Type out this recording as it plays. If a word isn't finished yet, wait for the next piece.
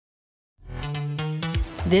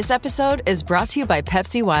This episode is brought to you by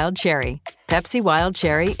Pepsi Wild Cherry. Pepsi Wild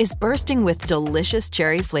Cherry is bursting with delicious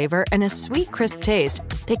cherry flavor and a sweet, crisp taste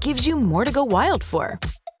that gives you more to go wild for.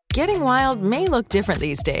 Getting wild may look different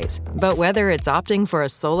these days, but whether it's opting for a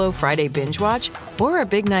solo Friday binge watch or a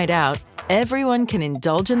big night out, everyone can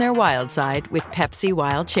indulge in their wild side with Pepsi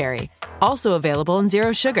Wild Cherry. Also available in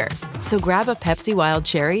Zero Sugar. So grab a Pepsi Wild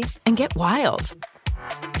Cherry and get wild.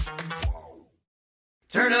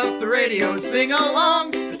 Turn up the radio and sing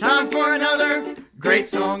along. It's time for another great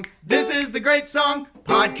song. This is the Great Song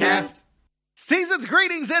Podcast. Season's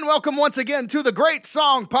greetings and welcome once again to the Great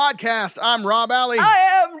Song Podcast. I'm Rob Alley.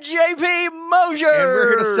 I am JP Mosier. And we're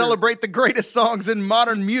here to celebrate the greatest songs in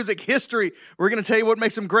modern music history. We're going to tell you what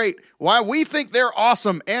makes them great, why we think they're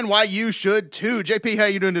awesome, and why you should too. JP, how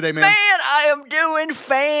you doing today, man? Man, I am doing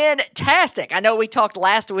fantastic. I know we talked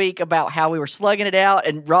last week about how we were slugging it out,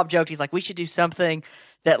 and Rob joked, he's like, we should do something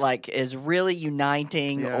that like is really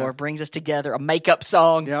uniting or brings us together, a makeup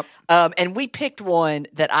song. Yep. And we picked one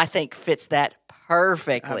that I think fits that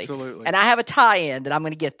perfectly. Absolutely. And I have a tie-in that I'm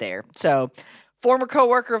going to get there. So, former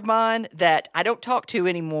coworker of mine that I don't talk to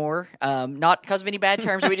anymore, not because of any bad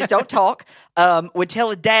terms, we just don't talk, would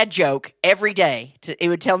tell a dad joke every day. He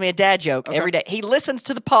would tell me a dad joke every day. He listens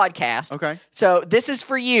to the podcast. Okay. So this is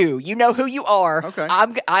for you. You know who you are. Okay.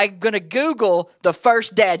 I'm going to Google the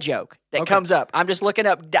first dad joke that comes up. I'm just looking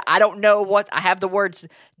up. I don't know what. I have the words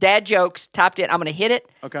dad jokes typed in. I'm going to hit it.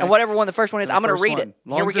 Okay. And whatever one the first one is, I'm going to read one. it.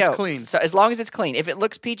 Long Here we as it's go. clean. So as long as it's clean. If it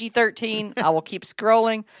looks PG-13, I will keep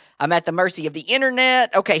scrolling. I'm at the mercy of the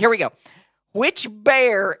internet. Okay, here we go. Which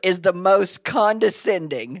bear is the most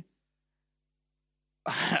condescending?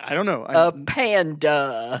 I don't know. A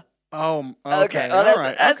panda. Oh, okay. Well, All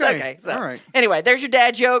right. that's okay. So, all right. Anyway, there's your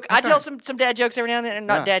dad joke. I Okay. tell some dad jokes every now and then, and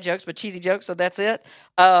not dad jokes, but cheesy jokes, so that's it.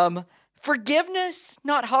 Forgiveness,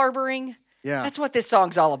 not harboring. Yeah. That's what this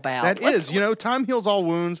song's all about. That is, time heals all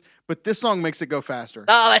wounds, but this song makes it go faster.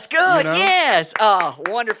 Oh, that's good. You know? Yes. Oh,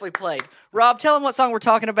 wonderfully played. Rob, tell them what song we're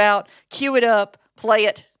talking about. Cue it up. Play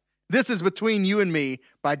it. This is Between You and Me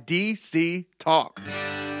by DC Talk.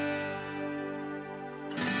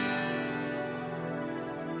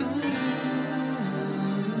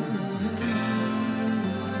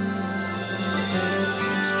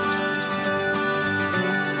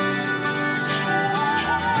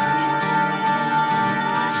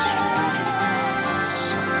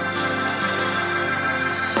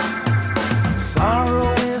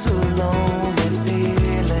 Sorrow is a lonely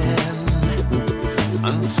feeling.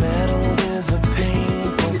 Unsettled is a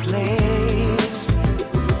painful place.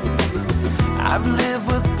 I've lived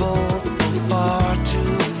with both for far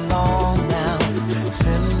too long now,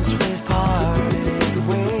 since we've parted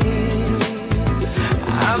ways.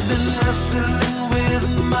 I've been wrestling with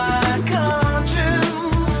my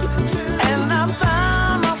conscience, and I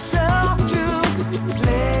found myself to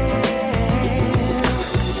blame.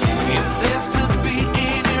 If there's to be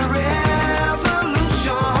any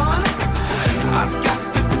resolution, I've got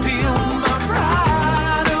to peel my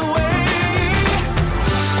pride away.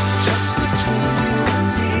 Just between you and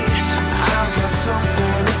me, I've got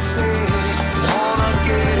something to say. Wanna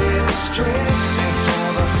get it straight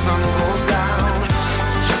before the sun goes down.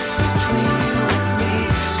 Just between you and me,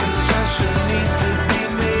 confession needs to be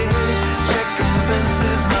made. Recompense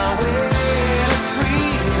is my way to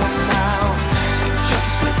freedom now. Just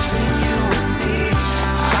between you and me,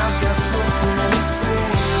 I've got something to say.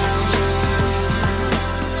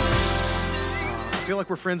 I feel like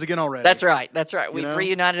we're friends again already. That's right. That's right. We've know?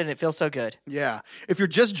 reunited, and it feels so good. Yeah. If you're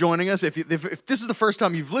just joining us, if this is the first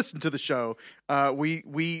time you've listened to the show,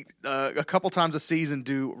 we a couple times a season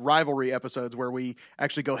do rivalry episodes where we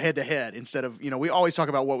actually go head to head instead of, we always talk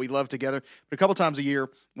about what we love together, but a couple times a year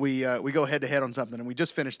we go head to head on something, and we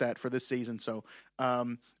just finished that for this season. So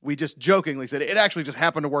we just jokingly said it actually just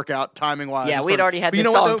happened to work out timing wise. Yeah, we'd already had this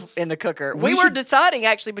song in the cooker. We were deciding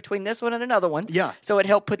actually between this one and another one. Yeah. So it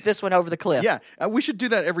helped put this one over the cliff. Yeah, we should do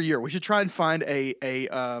that every year. We should try and find a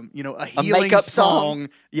healing makeup song.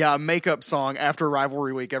 Yeah, a makeup song after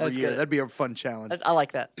Rivalry Week every That's year. good. That'd be a fun challenge. I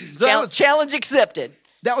like that. So that was- Challenge accepted.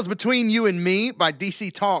 That was Between You and Me by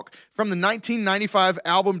DC Talk from the 1995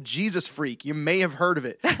 album Jesus Freak. You may have heard of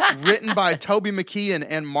it. Written by Toby McKeon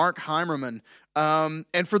and Mark Heimerman.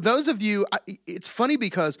 And for those of you, it's funny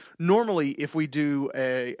because normally if we do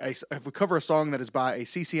if we cover a song that is by a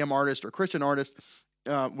CCM artist or Christian artist,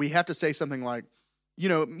 we have to say something like,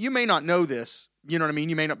 you may not know this, you know what I mean?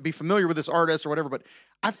 You may not be familiar with this artist or whatever, but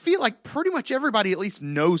I feel like pretty much everybody at least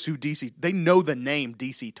knows who they know the name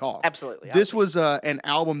DC Talk. Absolutely. This was an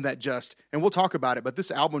album that and we'll talk about it, but this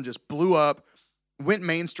album just blew up, went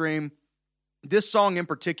mainstream, This song in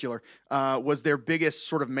particular was their biggest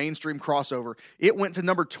sort of mainstream crossover. It went to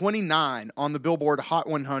number 29 on the Billboard Hot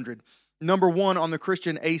 100, number 1 on the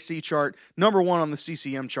Christian AC chart, number 1 on the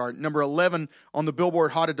CCM chart, number 11 on the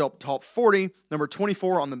Billboard Hot Adult Top 40, number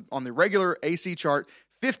 24 on the regular AC chart,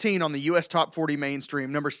 15 on the U.S. Top 40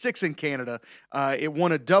 mainstream, number 6 in Canada. It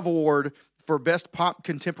won a Dove Award for Best Pop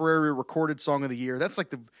Contemporary Recorded Song of the Year. That's like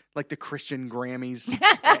the Christian Grammys.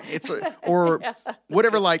 Or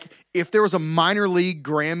whatever. Like if there was a minor league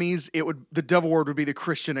Grammys, the Dove Award would be the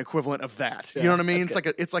Christian equivalent of that. You know what I mean?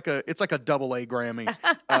 It's like a double A Grammy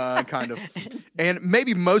kind of. And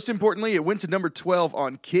maybe most importantly, it went to number 12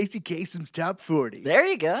 on Casey Kasem's Top 40. There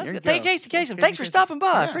you go. There you Thank go. you, Casey Kasem. Casey Thanks for Kasem. stopping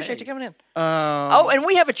by. Yeah, Appreciate hey. you coming in. And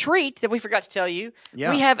we have a treat that we forgot to tell you. Yeah.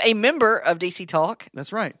 We have a member of DC Talk.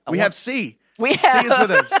 That's right. We have C. We C have is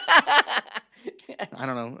with us. I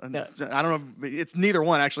don't know. I don't know. It's neither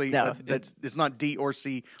one, actually. No, It's not D or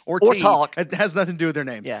C or Or T. Talk. It has nothing to do with their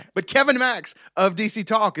name. Yeah. But Kevin Max of DC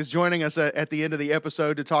Talk is joining us at the end of the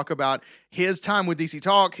episode to talk about his time with DC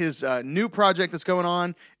Talk, his new project that's going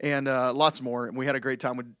on, and lots more. And we had a great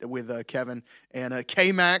time with Kevin and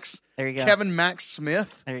K Max. There you go. Kevin Max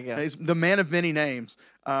Smith. There you go. He's the man of many names.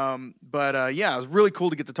 But yeah, it was really cool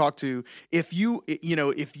to get to talk to. If you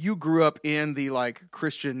grew up in the like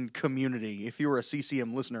Christian community, if you were a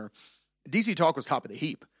CCM listener, DC Talk was top of the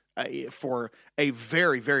heap for a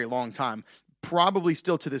very, very long time. Probably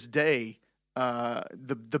still to this day,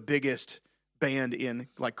 the biggest band in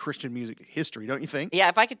like Christian music history, don't you think? Yeah,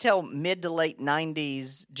 if I could tell mid to late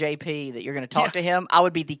 90s JP that you're going to talk to him, I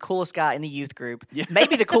would be the coolest guy in the youth group. Yeah.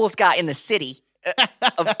 Maybe the coolest guy in the city.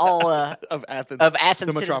 Of all of Athens,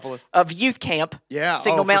 the metropolis, of youth camp, Signal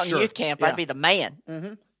for Mountain sure. Youth Camp, Yeah. I'd be the man.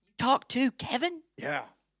 Mm-hmm. Talk to Kevin. Yeah.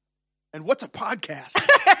 And what's a podcast?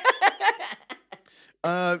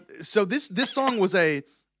 So this song was a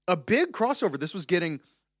big crossover. This was getting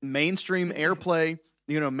mainstream airplay.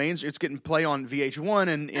 It's getting play on VH1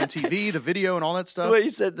 and MTV, the video and all that stuff. Well, you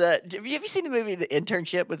said that. Have you seen the movie The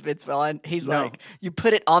Internship with Vince Vaughn? He's No. like, you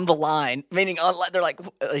put it on the line, meaning on. They're like,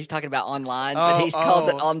 he's talking about online, but he calls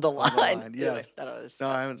it on the line. Yes. Anyway, I don't know, No,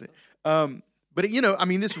 I haven't seen it. But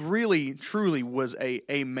this really, truly was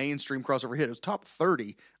a mainstream crossover hit. It was top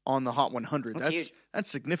 30 on the Hot 100. That's huge. That's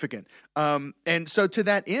significant. And so to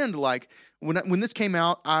that end, like when this came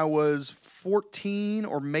out, I was 14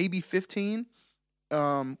 or maybe 15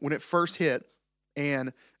 when it first hit.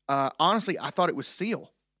 And honestly, I thought it was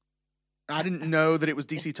Seal. I didn't know that it was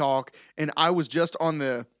DC Talk, and I was just on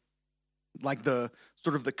the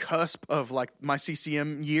sort of the cusp of like my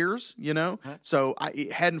CCM years, So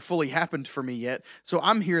it hadn't fully happened for me yet. So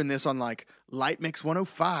I'm hearing this on like Light Mix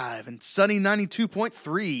 105 and Sunny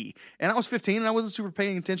 92.3. And I was 15 and I wasn't super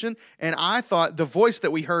paying attention. And I thought the voice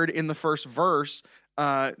that we heard in the first verse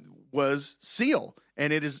was Seal.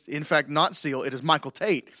 And it is, in fact, not Seal. It is Michael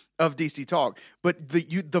Tate of DC Talk. But the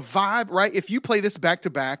vibe, right? If you play this back to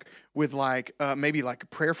back with like maybe like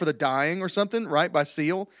Prayer for the Dying or something, right, by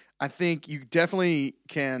Seal, I think you definitely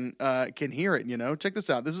can hear it. Check this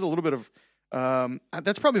out. This is a little bit of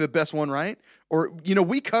that's probably the best one, right? Or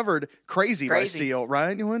we covered Crazy by Seal,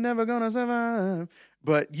 right? We're never gonna survive,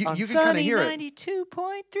 but you can kind of hear it.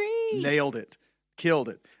 92.3. Nailed it. Killed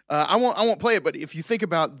it. I won't play it, but if you think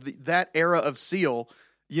about that era of Seal,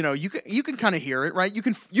 you can kind of hear it, right? You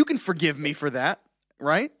can forgive me for that,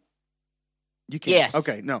 right? You can. Yes.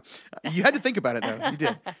 Okay. No, you had to think about it though. You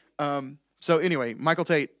did. So anyway, Michael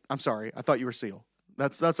Tate. I'm sorry. I thought you were Seal.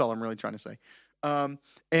 That's all I'm really trying to say. And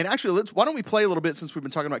actually, why don't we play a little bit since we've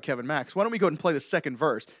been talking about Kevin Max? Why don't we go ahead and play the second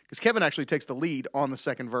verse? Because Kevin actually takes the lead on the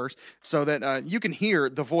second verse so that you can hear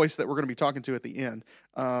the voice that we're going to be talking to at the end.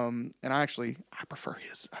 And I prefer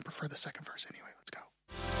the second verse anyway. Let's go.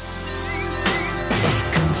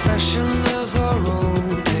 Confession is the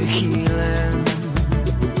road to healing.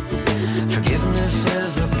 Forgiveness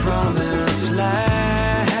is the promised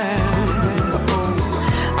land.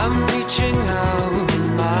 Oh, I'm reaching out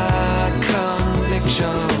my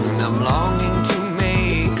conviction. I'm longing to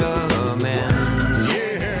make amends.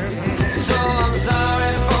 So I'm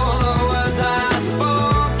sorry for the words I've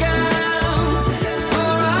spoken,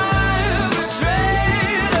 for I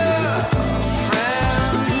betrayed a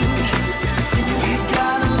friend. We've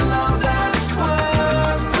got a love that's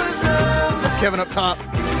worth preserving. That's Kevin up top.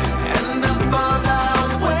 And above our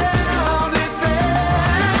will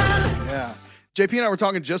defend. Yeah. JP and I were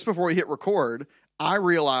talking just before we hit record. I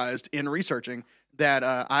realized in researching that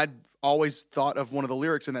I'd always thought of one of the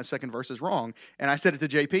lyrics in that second verse as wrong. And I said it to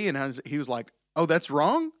JP, and he was like, oh, that's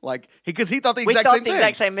wrong? Like, because he thought the exact same thing.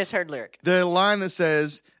 exact same misheard lyric. The line that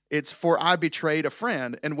says, it's for I betrayed a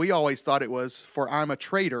friend, and we always thought it was for I'm a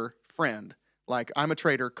traitor friend. like I'm a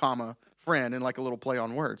traitor, comma, friend, and like a little play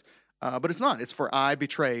on words. But it's not. It's for I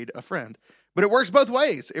betrayed a friend. But it works both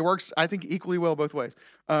ways. It works, I think, equally well both ways.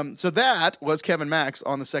 So that was Kevin Max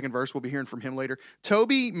on the second verse. We'll be hearing from him later.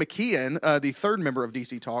 Toby McKeon, the third member of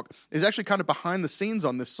DC Talk, is actually kind of behind the scenes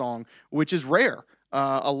on this song, which is rare.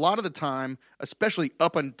 A lot of the time, especially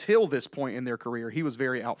up until this point in their career, he was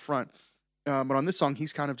very out front. But on this song,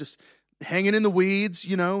 he's kind of just hanging in the weeds.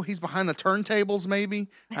 You know, he's behind the turntables, maybe.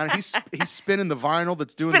 And he's spinning the vinyl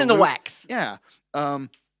that's doing Spinning the loop. wax. Yeah.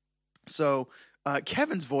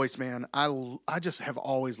 Kevin's voice, man, I just have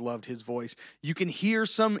always loved his voice. You can hear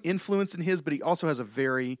some influence in his, but he also has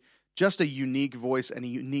just a unique voice and a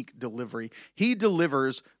unique delivery. He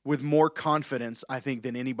delivers with more confidence, I think,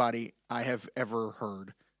 than anybody I have ever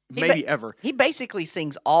heard. Maybe ever. He basically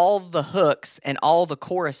sings all the hooks and all the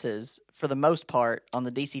choruses for the most part on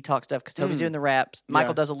the DC Talk stuff because Toby's doing the raps.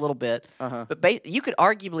 Michael does a little bit. But you could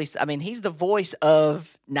arguably, I mean, he's the voice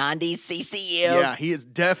of 90s CCM. Yeah, he is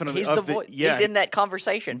definitely. He's the voice. Yeah. He's in that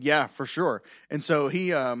conversation. Yeah, for sure. And so he,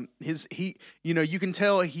 you know, you can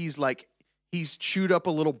tell he's chewed up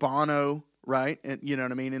a little Bono, right? And you know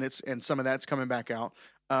what I mean? And some of that's coming back out.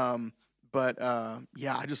 But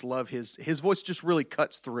I just love his voice. Just really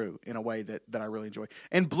cuts through in a way that I really enjoy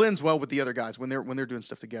and blends well with the other guys when they're doing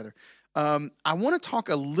stuff together. I want to talk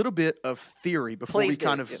a little bit of theory before we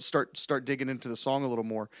kind of start digging into the song a little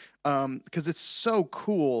more because it's so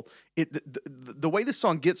cool. The way this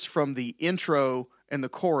song gets from the intro and the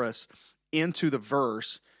chorus into the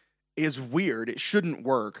verse is weird. It shouldn't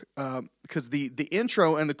work because the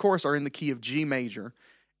intro and the chorus are in the key of G major.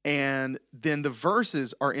 And then the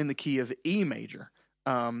verses are in the key of E major,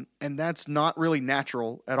 and that's not really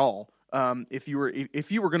natural at all. If you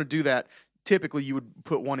were going to do that, typically you would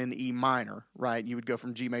put one in E minor, right? You would go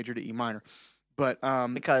from G major to E minor, but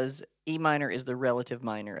because E minor is the relative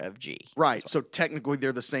minor of G, right? So technically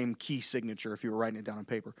they're the same key signature if you were writing it down on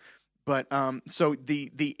paper. But so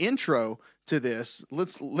the intro to this,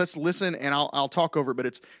 let's listen, and I'll talk over it. But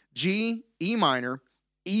it's G, E minor,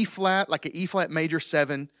 E flat, like an E flat major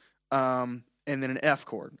 7, and then an F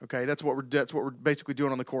chord. Okay, that's what we're basically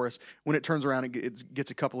doing on the chorus. When it turns around, it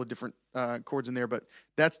gets a couple of different chords in there, but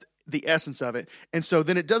that's the essence of it. And so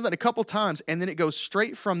then it does that a couple times, and then it goes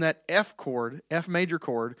straight from that F major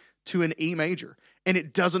chord, to an E major, and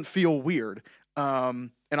it doesn't feel weird.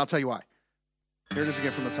 And I'll tell you why. Here it is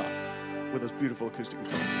again from the top with those beautiful acoustic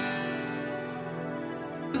guitars.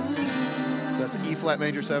 So that's E flat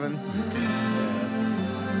major 7.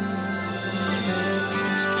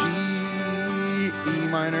 E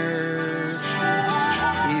minor,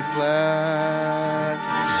 E flat,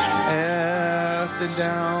 F, then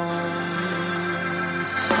down,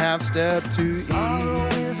 half step to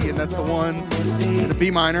E, and that's the 1, and the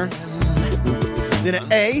B minor, then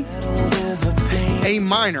an A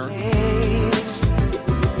minor,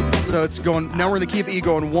 so it's going, now we're in the key of E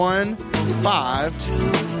going 1,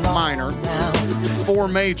 5, minor, 4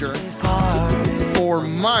 major, 4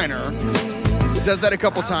 minor. It does that a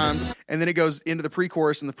couple times, and then it goes into the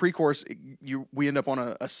pre-chorus, and the pre-chorus, we end up on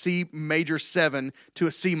a C major 7 to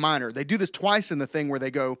a C minor. They do this twice in the thing where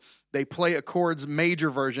they play a chord's major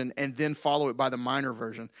version and then follow it by the minor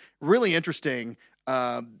version. Really interesting.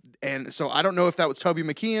 And so I don't know if that was Toby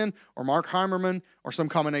McKeon or Mark Heimerman or some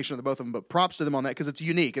combination of the both of them, but props to them on that because it's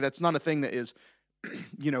unique. And that's not a thing that is,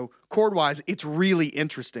 chord-wise, it's really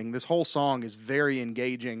interesting. This whole song is very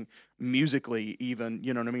engaging musically even,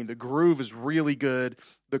 you know what I mean? The groove is really good.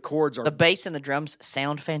 The chords are... The bass and the drums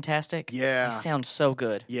sound fantastic. Yeah. They sound so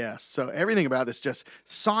good. Yes. So everything about this just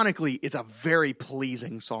sonically, it's a very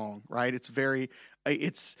pleasing song, right? It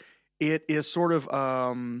is sort of...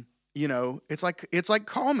 it's like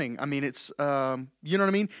calming. I mean, it's, you know what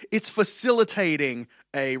I mean? It's facilitating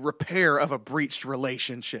a repair of a breached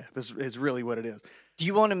relationship is really what it is. Do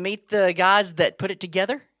you want to meet the guys that put it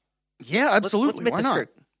together? Yeah, absolutely. Let's meet Why this not? group.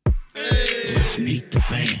 Let's meet the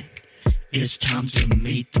band. It's time to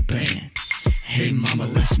meet the band. Hey mama,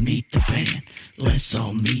 let's meet the band. Let's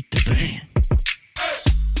all meet the band.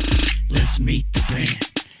 Let's meet the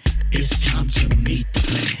band. It's time to meet the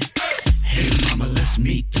band. Hey mama, let's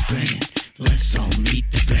meet the band. Let's all meet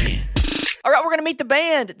the band. All right, we're going to meet the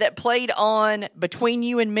band that played on Between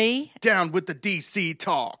You and Me. Down with the DC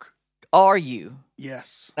talk. Are you?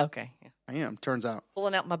 Yes, Okay. I am. Turns out.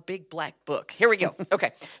 Pulling out my big black book. Here we go.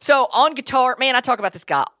 Okay. So on guitar, man, I talk about this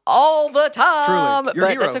guy all the time. Truly. Your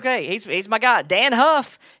but hero. that's okay. He's my guy. Dan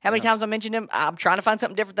Huff. How many times I mentioned him? I'm trying to find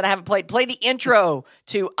something different that I haven't played. Play the intro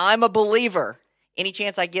to I'm a Believer. Any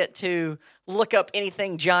chance I get to look up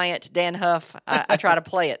anything giant, Dan Huff, I try to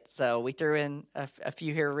play it. So we threw in a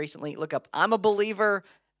few here recently. Look up I'm a Believer,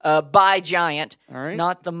 by Giant, All right.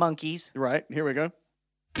 not the Monkees. Right, here we go.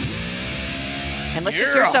 And let's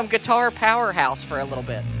just hear some guitar powerhouse for a little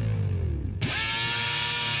bit.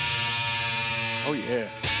 Oh, yeah.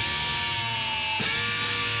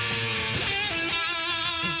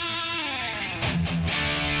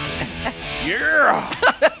 Yeah.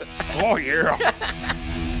 Oh, yeah.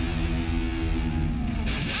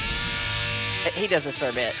 He does this for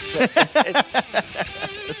a bit. But it's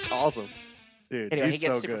That's awesome. Dude, anyway, he's he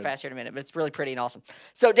gets so super good. fast here in a minute, but it's really pretty and awesome.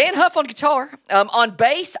 So Dan Huff on guitar. On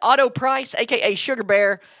bass, Otto Price, a.k.a. Sugar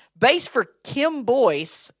Bear. Bass for Kim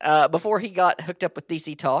Boyce before he got hooked up with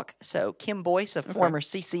DC Talk. So Kim Boyce, a former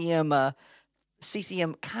CCM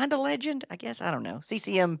kind of legend, I guess. I don't know.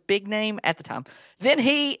 CCM big name at the time. Then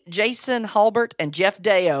he, Jason Halbert, and Jeff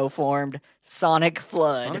Deo formed Sonic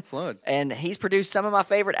Flood. Sonic Flood. And he's produced some of my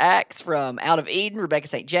favorite acts from Out of Eden, Rebecca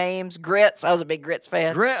St. James, Grits. I was a big Grits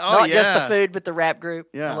fan. Not just the food, but the rap group.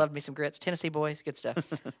 Yeah. I loved me some Grits. Tennessee Boys, good stuff.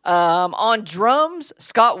 On drums,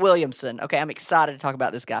 Scott Williamson. Okay, I'm excited to talk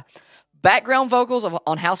about this guy. Background vocals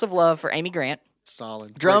on House of Love for Amy Grant.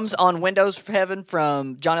 Solid. Drums on Windows for Heaven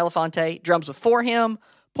from John Elefante. Drums with For Him,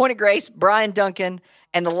 Point of Grace, Brian Duncan,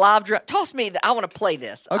 and the live drum. Toss me. I want to play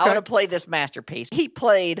this. Okay. I want to play this masterpiece. He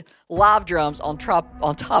played live drums on top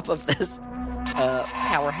of this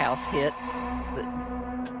powerhouse hit.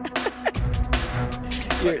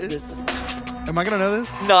 This is Am I going to know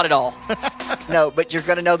this? not at all. No, but you're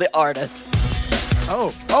going to know the artist.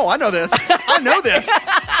 Oh, I know this. I know this.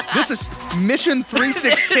 This is Mission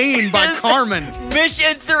 316 by Carmen.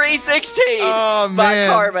 Mission 316 Oh, by man.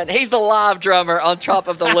 Carmen. He's the live drummer on top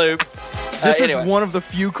of the loop. This Anyway. is one of the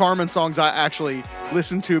few Carmen songs I actually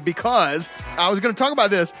listened to because I was going to talk about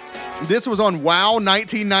this. This was on WoW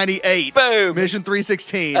 1998. Boom. Mission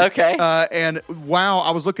 316. Okay. And WoW,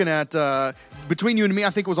 I was looking at Between You and Me, I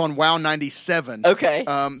think it was on WoW 97. Okay.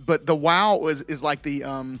 But the WoW is like the,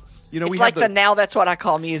 we It's have like the Now That's What I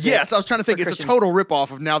Call Music. Yes, I was trying to think. for It's a Christians. total ripoff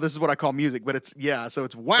of Now This Is What I Call Music, but it's, so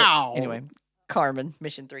it's WoW. Anyway, Carmen,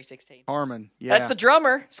 Mission 316. Carmen, yeah. That's the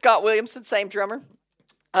drummer, Scott Williamson, same drummer.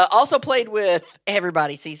 Also played with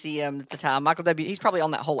everybody, CCM at the time. Michael W. He's probably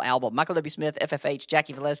on that whole album. Michael W. Smith, FFH,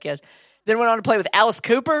 Jackie Velasquez. Then went on to play with Alice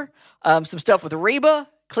Cooper, some stuff with Reba,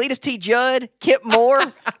 Cletus T. Judd, Kip Moore.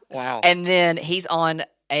 Wow. And then he's on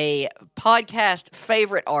a podcast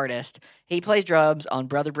favorite artist. He plays drums on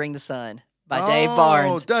Brother Bring the Sun by Dave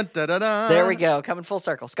Barnes. Dun, dun, dun, dun. There we go. Coming full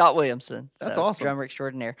circle. Scott Williamson. That's So, awesome. Drummer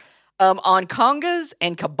extraordinaire. On congas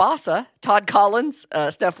and kabasa, Todd Collins,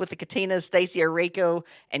 stuff with the Katinas, Stacey Arico,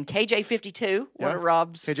 and KJ52, one of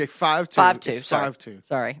Rob's... KJ 5'2". 5'2", It's sorry. 5'2".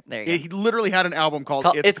 Sorry, there you go. He literally had an album called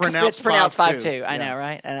It's Pronounced 5'2". I Yeah. know,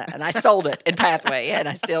 right? And I sold it in Pathway, and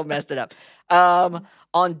I still messed it up.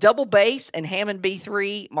 On double bass and Hammond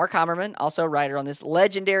B3, Mark Heimerman, also a writer on this,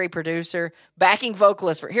 legendary producer, backing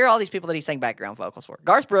vocalist for, here are all these people that he sang background vocals for.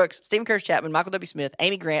 Garth Brooks, Stephen Curtis Chapman, Michael W. Smith,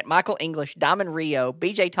 Amy Grant, Michael English, Diamond Rio,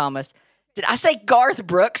 BJ Thomas. Did I say Garth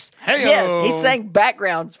Brooks? Hey-o. Yes, he sang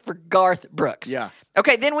backgrounds for Garth Brooks. Yeah.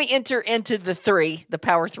 Okay, then we enter into the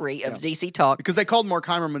power three of DC Talk. Because they called Mark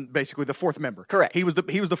Heimerman basically the fourth member. Correct. He was the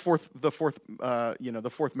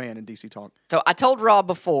fourth man in DC Talk. So I told Rob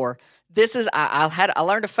before, this is I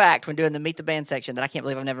learned a fact when doing the Meet the Band section that I can't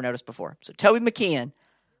believe I've never noticed before. So Toby McKeon,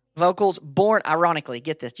 vocals, born ironically.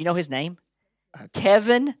 Get this. Do you know his name?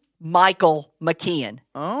 Kevin Michael McKeon.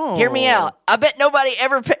 Oh. Hear me out. I bet nobody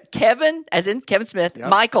ever picked Kevin, as in Kevin Smith, Yep.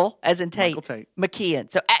 Michael, as in Tate, Michael Tate.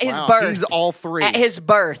 McKeon. So at his Wow, birth, he's all three. At his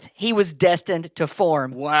birth, he was destined to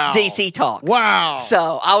form Wow. DC Talk. Wow.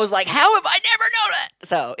 So I was like, how have I never known it?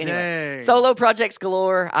 So anyway, Dang. solo projects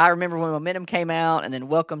galore. I remember when Momentum came out, and then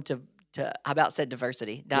Welcome to I about said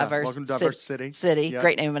Diversity. Welcome to Diverse City. Yep.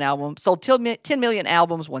 Great name of an album. Sold 10 million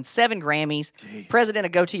albums, won 7 Grammys. Jeez. President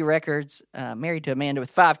of Goatee Records, married to Amanda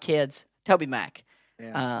with 5 kids. Toby Mac.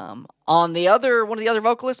 Yeah. On the other one of the other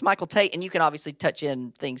vocalists, Michael Tate, and you can obviously touch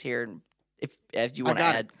in things here if you I want to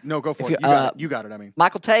got add. it. No, go for If it. You got it. I mean.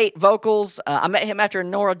 Michael Tate, vocals. I met him after a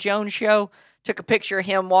Nora Jones show. Took a picture of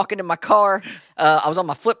him walking in my car. I was on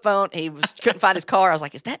my flip phone. He couldn't find his car. I was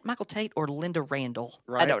like, "Is that Michael Tate or Linda Randall?"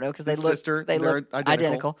 I Right. don't know because they His look sister, they they're look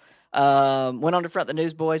identical. Went on to front the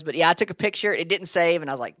Newsboys, but yeah, I took a picture. It didn't save,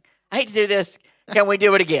 and I was like, "I hate to do this. Can we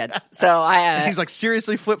do it again?" So I He's like,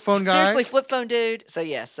 seriously, flip phone guy? seriously flip phone dude. So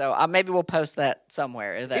yeah, so maybe we'll post that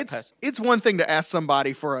somewhere. It's one thing to ask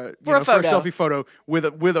somebody for a a photo. selfie photo with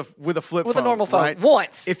a flip with phone, a normal phone right?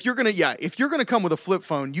 once. If you're gonna come with a flip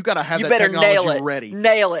phone, you got to have You that better technology nail it. ready.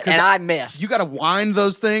 Nail it, 'Cause and I missed. You got to wind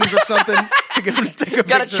those things or something to to get him to take a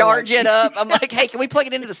Got to picture. charge it up. I'm like, hey, can we plug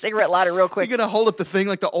it into the cigarette lighter real quick? You're going to hold up the thing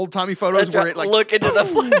like the old timey photos That's where right. it like Look into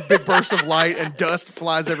the big bursts of light and dust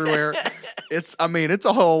flies everywhere. It's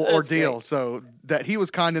a whole ordeal. great. So that he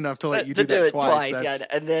was kind enough to let you to do that it twice. Yeah. That's-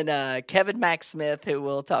 And then Kevin Max Smith, who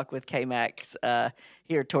we'll talk with K-Max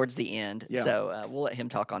here towards the end. Yeah. So we'll let him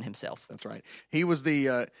talk on himself. That's right. He was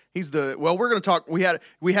well, we're going to talk. We had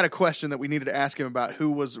a question that we needed to ask him about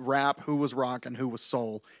who was rap, who was rock, and who was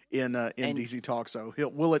soul in DC Talk. So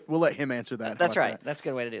we'll let him answer that. That's How about right. that? That's a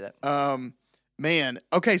good way to do that. Man.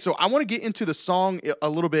 Okay. So I want to get into the song a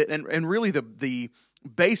little bit and really the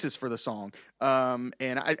basis for the song. And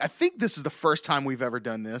I think this is the first time we've ever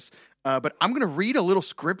done this. But I'm going to read a little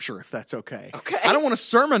scripture if that's okay. Okay. I don't want to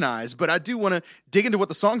sermonize, but I do want to dig into what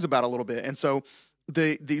the song's about a little bit. And so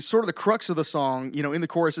the sort of the crux of the song, in the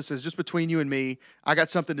chorus it says, "Just between you and me, I got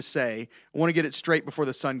something to say. I want to get it straight before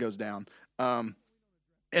the sun goes down."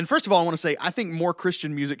 And first of all, I want to say, I think more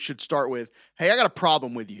Christian music should start with, "Hey, I got a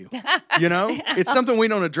problem with you." It's something we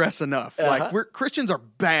don't address enough. Like Christians are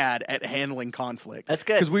bad at handling conflict. That's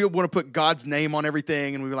good. Because we want to put God's name on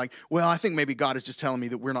everything, and we were like, well, I think maybe God is just telling me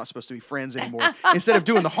that we're not supposed to be friends anymore, instead of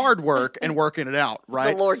doing the hard work and working it out,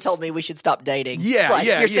 right? The Lord told me we should stop dating. Yeah, It's like,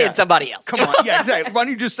 yeah, You're yeah. seeing somebody else. Come on, yeah, exactly. Why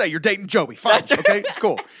don't you just say you're dating Joey? Fine, okay, it's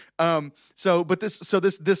cool.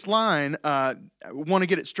 This line, "want to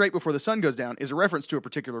get it straight before the sun goes down," is a reference to a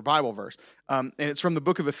particular Bible verse, and it's from the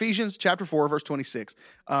book of Ephesians, chapter 4, verse 26.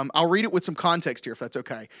 I'll read it with some context here, if that's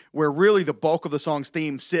okay, where really the bulk of the song's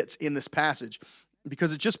theme sits in this passage,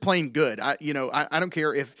 because it's just plain good. I don't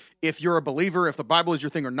care if you're a believer, if the Bible is your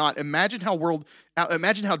thing or not. Imagine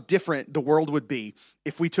how different the world would be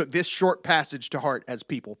if we took this short passage to heart as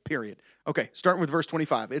people. Period. Okay, starting with verse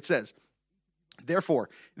 25. It says, "Therefore,"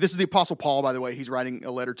 this is the Apostle Paul, by the way. He's writing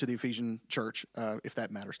a letter to the Ephesian church, if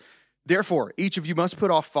that matters. "Therefore, each of you must put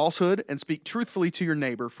off falsehood and speak truthfully to your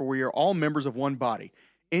neighbor, for we are all members of one body.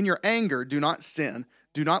 In your anger, do not sin.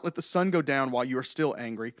 Do not let the sun go down while you are still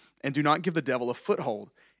angry, and do not give the devil a foothold.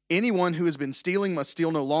 Anyone who has been stealing must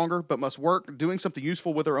steal no longer, but must work, doing something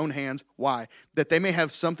useful with their own hands. Why? That they may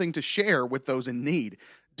have something to share with those in need.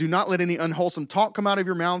 Do not let any unwholesome talk come out of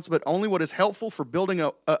your mouths, but only what is helpful for building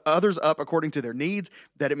others up according to their needs,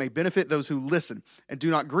 that it may benefit those who listen. And do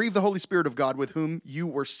not grieve the Holy Spirit of God, with whom you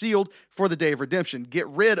were sealed for the day of redemption. Get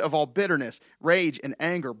rid of all bitterness, rage, and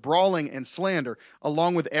anger, brawling and slander,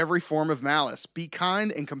 along with every form of malice. Be kind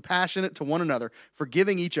and compassionate to one another,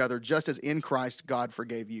 forgiving each other, just as in Christ God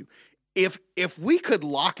forgave you." If we could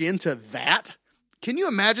lock into that, can you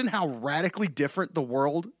imagine how radically different the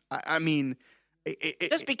world? I mean...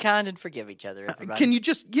 Just be kind and forgive each other, everybody. Can you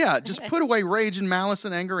just put away rage and malice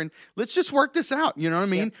and anger, and let's just work this out. You know what I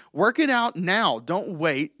mean? Yep. Work it out now. Don't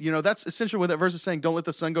wait. That's essentially what that verse is saying. Don't let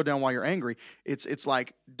the sun go down while you're angry. It's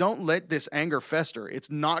like, don't let this anger fester. It's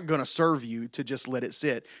not going to serve you to just let it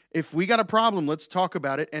sit. If we got a problem, let's talk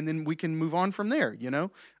about it, and then we can move on from there,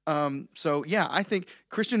 So yeah, I think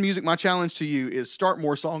Christian music, my challenge to you is start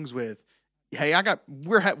more songs with, "Hey,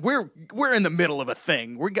 we're in the middle of a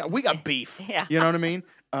thing. We got beef." Yeah. You know what I mean?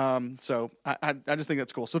 So I just think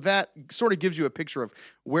that's cool. So that sort of gives you a picture of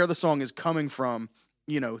where the song is coming from,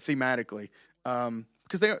 thematically.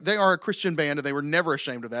 Because they are a Christian band, and they were never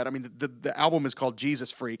ashamed of that. I mean, the album is called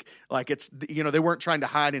Jesus Freak. Like, it's, they weren't trying to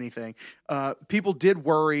hide anything. People did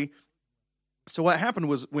worry. So what happened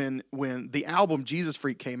was when the album Jesus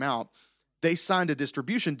Freak came out, they signed a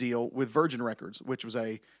distribution deal with Virgin Records, which was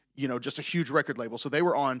just a huge record label. So they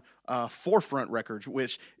were on Forefront Records,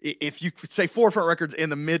 which, if you could say Forefront Records in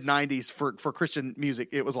the mid-'90s for Christian music,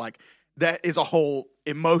 it was like, that is a whole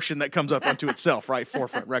emotion that comes up unto itself, right?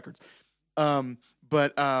 Forefront Records.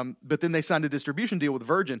 But then they signed a distribution deal with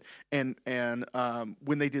Virgin, and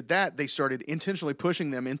when they did that, they started intentionally pushing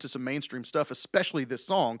them into some mainstream stuff, especially this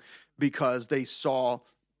song, because they saw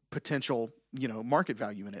potential, market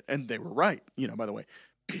value in it, and they were right, by the way.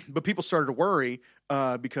 But people started to worry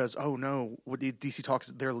because, oh no, what DC Talks,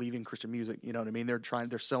 they're leaving Christian music. You know what I mean? They're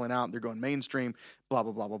selling out. They're going mainstream. Blah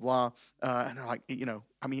blah blah blah blah. And they're like,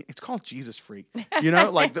 it's called Jesus Freak.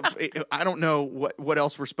 Like I don't know what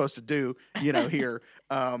else we're supposed to do. Here.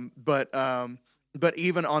 But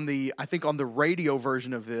even on the radio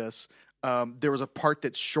version of this. There was a part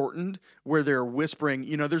that's shortened where they're whispering.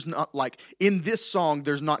 There's not, like, in this song,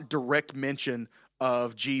 there's not direct mention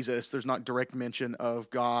of Jesus. There's not direct mention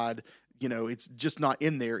of God. It's just not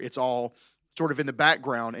in there. It's all sort of in the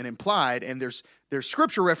background and implied, and there's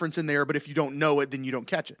scripture reference in there, but if you don't know it, then you don't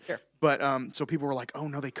catch it. Sure. But so people were like, "Oh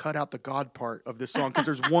no, they cut out the God part of this song,"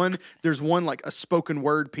 because there's one like a spoken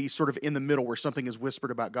word piece sort of in the middle where something is whispered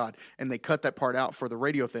about God, and they cut that part out for the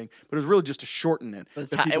radio thing. But it was really just to shorten it.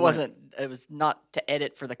 It was not to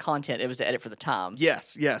edit for the content; it was to edit for the time.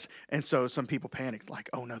 Yes. And so some people panicked, like,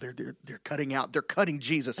 "Oh no, they're cutting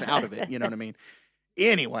Jesus out of it." You know what I mean?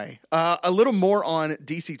 Anyway, a little more on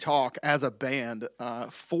DC Talk as a band.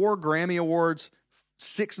 4 Grammy Awards,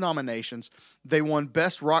 6 nominations. They won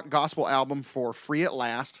Best Rock Gospel Album for Free at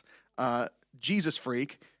Last, Jesus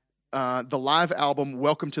Freak, the live album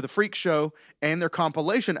Welcome to the Freak Show, and their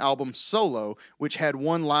compilation album Solo, which had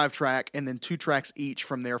 1 live track and then 2 tracks each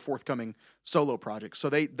from their forthcoming solo projects. So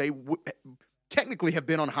they technically have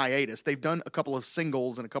been on hiatus. They've done a couple of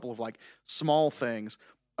singles and a couple of like small things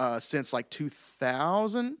since like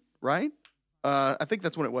 2000, right? I think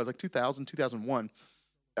that's when it was, like 2000, 2001.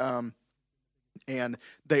 And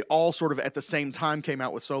they all sort of at the same time came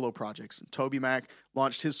out with solo projects. Toby Mac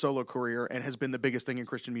launched his solo career and has been the biggest thing in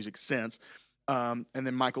Christian music since. And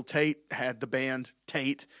then Michael Tate had the band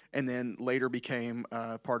Tate, and then later became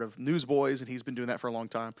part of Newsboys, and he's been doing that for a long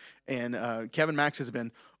time. And Kevin Max has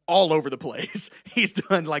been all over the place. He's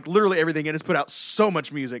done like literally everything and has put out so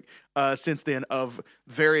much music since then of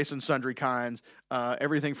various and sundry kinds.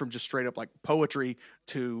 Everything from just straight up like poetry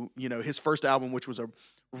to, his first album, which was a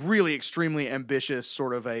really extremely ambitious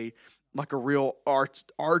sort of a real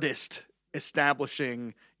artist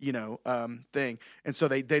establishing, thing. And so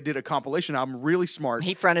they did a compilation album, really smart.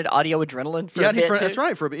 He fronted Audio Adrenaline for a bit, too. That's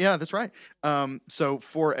right. For a bit. Yeah, that's right. So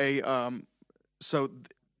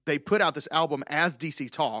they put out this album as DC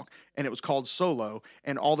Talk, and it was called Solo,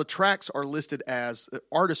 and all the tracks are listed as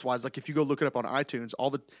artist-wise. Like if you go look it up on iTunes,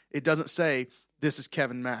 it doesn't say this is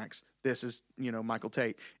Kevin Max, this is Michael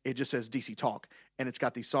Tate. It just says DC Talk, and it's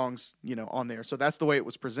got these songs on there. So that's the way it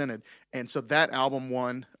was presented, and so that album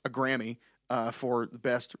won a Grammy for the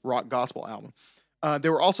best rock gospel album. They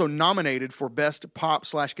were also nominated for Best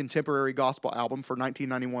Pop/Contemporary Gospel Album for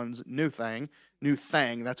 1991's New Thang.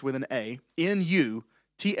 That's with an A. NUTHANG.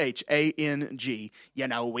 He's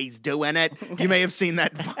doing it. You may have seen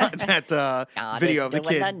that video of the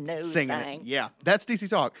kid singing it. Yeah, that's DC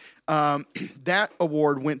Talk. That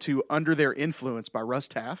award went to Under Their Influence by Russ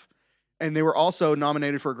Taff. And they were also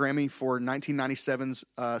nominated for a Grammy for 1997's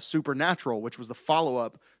Supernatural, which was the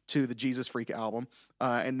follow-up to the Jesus Freak album.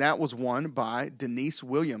 And that was won by Denise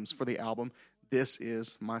Williams for the album This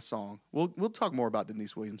Is My Song. We'll talk more about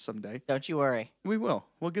Denise Williams someday. Don't you worry. We will.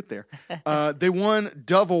 We'll get there. They won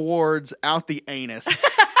Dove Awards out the anus.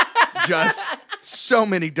 Just so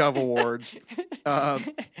many Dove Awards.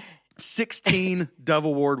 16 Dove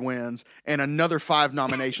Award wins and another 5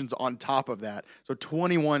 nominations on top of that. So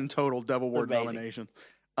 21 total Dove Award nominations.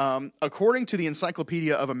 According to the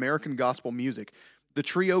Encyclopedia of American Gospel Music, the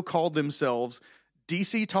trio called themselves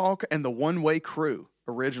DC Talk and the One Way Crew.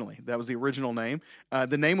 Originally, that was the original name.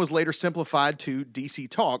 The name was later simplified to DC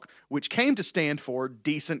Talk, which came to stand for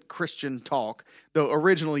Decent Christian Talk, though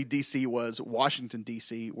originally DC was Washington,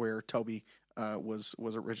 D.C., where Toby was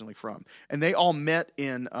originally from. And they all met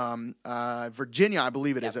in Virginia, I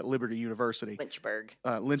believe it is, at Liberty University. Lynchburg.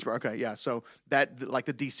 Lynchburg, okay, yeah. So that, like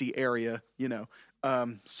the D.C. area,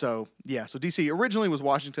 So D.C. originally was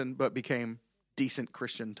Washington, but became Decent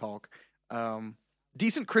Christian Talk.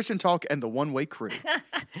 Decent Christian Talk and the One Way Crew.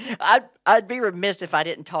 I'd be remiss if I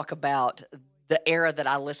didn't talk about the era that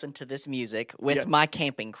I listened to this music with my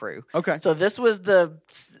camping crew. Okay. So this was the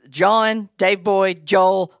John, Dave Boyd,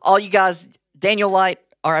 Joel, all you guys, Daniel Light,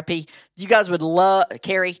 R.I.P. You guys would love,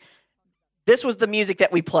 Carrie. This was the music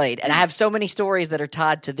that we played, and I have so many stories that are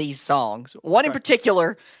tied to these songs. One in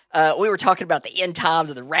particular, we were talking about the end times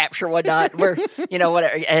of the rapture and whatnot, where,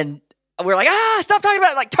 whatever, and we're like, stop talking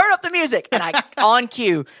about it. Like, turn up the music. And on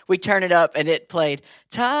cue, we turn it up, and it played,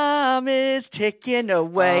 Time is ticking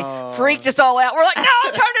away. Oh. Freaked us all out. We're like,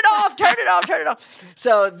 no, turn it off.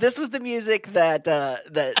 So this was the music that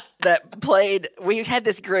played. We had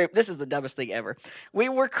this group. This is the dumbest thing ever. We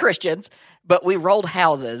were Christians, but we rolled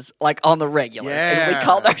houses, like, on the regular. Yeah. And we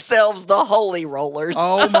called ourselves the Holy Rollers.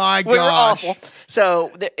 Oh, my gosh. We were awful.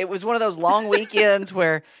 So it was one of those long weekends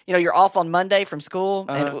where, you're off on Monday from school.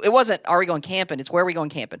 And it wasn't, are we going camping? It's where are we going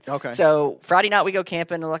camping? Okay. So Friday night we go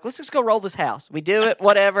camping. And we're like, let's just go roll this house. We do it,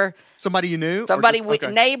 whatever. Somebody you knew?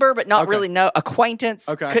 Neighbor, but not really acquaintance.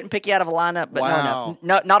 Okay. Couldn't pick you out of a lineup, but wow.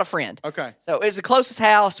 not a friend. Okay. So it was the closest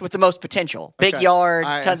house with the most potential. Big yard,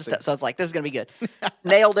 tons of stuff. So I was like, this is going to be good.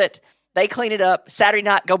 Nailed it. They clean it up. Saturday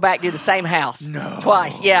night, go back, do the same house. No.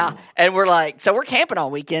 Twice, yeah. And we're like, so we're camping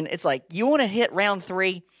all weekend. It's like, you want to hit round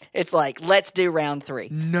 3? It's like, let's do round 3.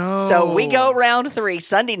 No. So we go round 3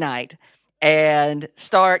 Sunday night and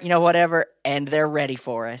start, whatever, and they're ready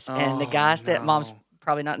for us. And the guy Mom's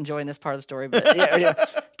probably not enjoying this part of the story, but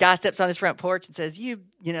guy steps on his front porch and says,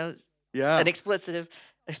 an explicit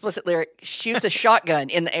lyric, shoots a shotgun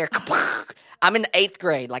in the air. I'm in the 8th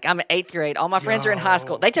grade. Like, I'm in 8th grade. All my friends are in high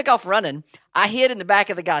school. They took off running. I hid in the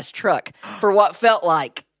back of the guy's truck for what felt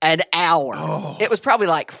like an hour. Oh. It was probably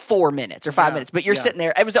like 4 minutes or 5 minutes, but you're sitting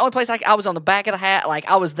there. It was the only place I was on the back of the hat. Like,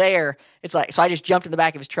 I was there. It's like, so I just jumped in the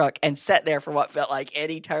back of his truck and sat there for what felt like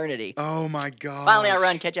an eternity. Oh, my God. Finally, I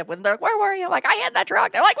run, catch up with them. They're like, where were you? I'm like, I had that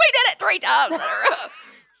truck. They're like, we did it 3 times in a row.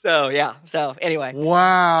 So, yeah. So, anyway.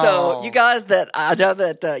 Wow. So, you guys I know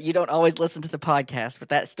that you don't always listen to the podcast, but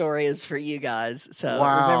that story is for you guys. So,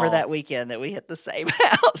 remember that weekend that we hit the same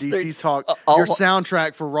house. DC Talk, your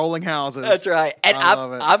soundtrack for Rolling Houses. That's right. And I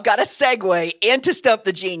love it. I've got a segue into Stump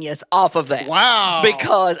the Genius off of that. Wow.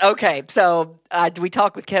 Because, so we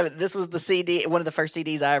talked with Kevin. This was the CD, one of the first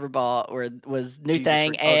CDs I ever bought was New Jesus Thing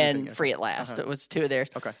Freak. and Free at Last. It was 2 of theirs.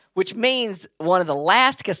 Okay. Which means one of the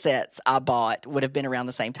last cassettes I bought would have been around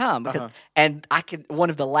the same time. Because, and one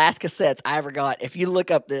of the last cassettes I ever got, if you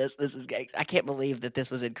look up this is gangsta. I can't believe that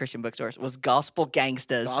this was in Christian bookstores, was Gospel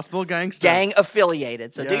Gangstas. Gospel Gangstas. Gang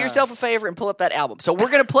affiliated. So do yourself a favor and pull up that album. So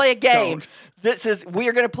we're going to play a game. We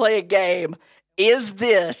are going to play a game. Is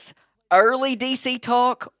this early DC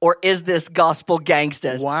Talk or is this Gospel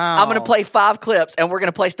Gangstas? Wow. I'm going to play 5 clips and we're going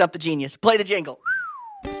to play Stump the Genius. Play the jingle.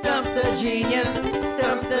 Stump the Genius.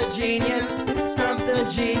 Stump the Genius. Stump the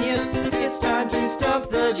Genius. It's time to Stump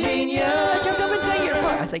the Genius. I jumped up and say your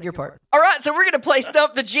part. I said your part. All right, so we're going to play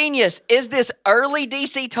Stump the Genius. Is this early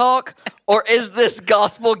DC Talk or is this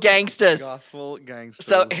Gospel Gangstas? Gospel Gangstas.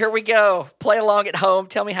 So here we go. Play along at home.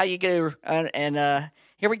 Tell me how you do. And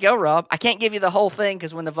here we go, Rob. I can't give you the whole thing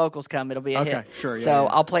because when the vocals come, it'll be a hit. Okay, sure. Yeah, so yeah.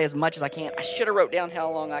 I'll play as much as I can. I should have wrote down how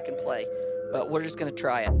long I can play, but we're just going to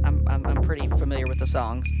try it. I'm pretty familiar with the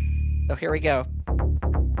songs. So here we go.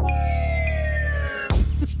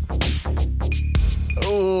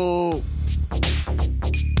 Oh.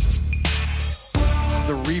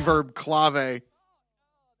 The reverb clave.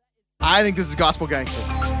 I think this is Gospel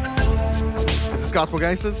Gangstas. Is this Gospel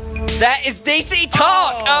Gangstas? That is DC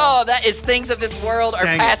Talk. Oh, that is Things of This World Are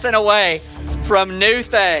Passing Away from New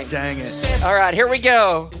Thing. Dang it. All right, here we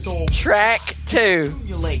go. Track 2.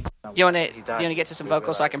 You want to get to some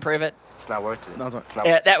vocals so I can prove it? It's not worth it. No, it's not.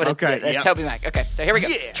 Yeah, that would have Okay, that's yep. Toby Mac. Okay, so here we go.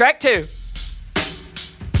 Yeah. Track 2.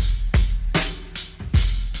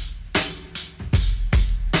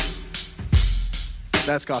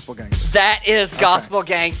 That's Gospel Gangstas. That is Gospel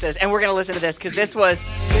Gangstas, and we're gonna listen to this because this was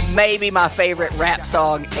maybe my favorite rap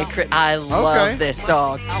song. I love this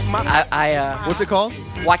song. What's it called?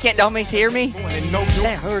 Why can't dummies hear me?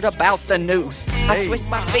 They heard about the news. I switched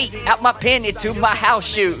my feet out my penny to my house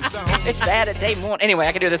shoes. It's Saturday morning. Anyway,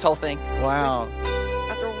 I can do this whole thing. Wow.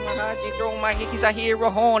 I throw my high G, throw my hickeys, I hear a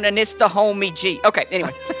horn, and it's the homie G. Okay,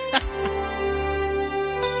 anyway.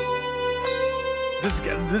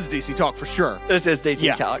 This is DC Talk for sure. This is DC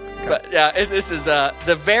Yeah. Talk. Okay. But this is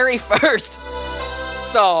the very first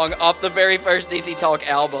song off the very first DC Talk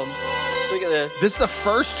album. Look at this. This is the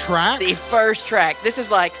first track? The first track. This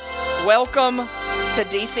is like, welcome to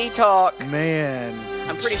DC Talk. Man.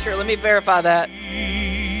 I'm pretty sure. Let me verify that.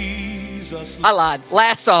 I lied.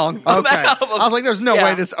 Last song on Okay. that album. I was like, there's no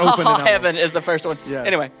way this opened an album. Heaven is the first one. Yes.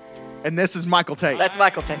 Anyway, And this is Michael Tate. that's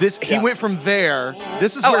Michael Tate. He Yeah. went from there.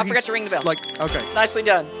 This is Oh, where I forgot to ring the bell. Like, okay, Nicely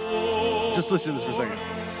done. just listen to this for a second.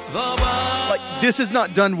 Like, this is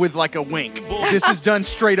not done with like a wink. This is done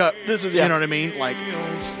straight up. This is- you yeah. know what I mean? Like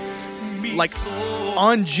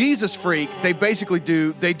on Jesus Freak, they basically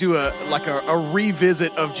do a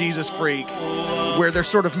revisit of Jesus Freak, where they're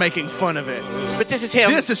sort of making fun of it. But this is him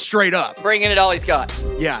This is straight up. bringing it all he's got.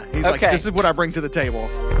 Yeah, he's like, Okay. this is what I bring to the table.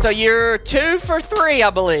 So you're 2 for 3, I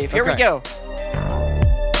believe. Here we Okay. go.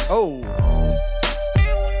 Oh.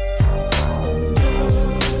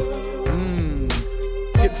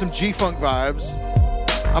 Getting some G-Funk vibes.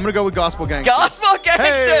 I'm gonna go with Gospel Gangstas. Gospel Gangstas.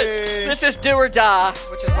 Hey! This is Do or Die,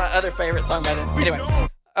 which is my other favorite song by them. Anyway,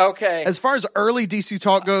 okay. As far as early DC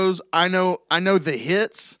Talk goes, I know the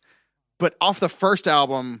hits, but off the first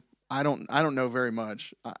album, I don't know very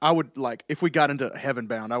much. I would like if we got into Heaven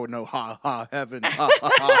Bound, I would know ha ha heaven, ha ha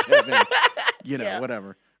ha heaven. You know, Yeah.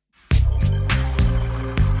 whatever. So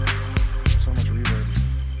much reverb.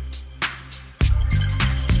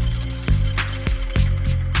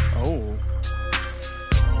 Oh.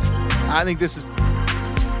 I think this is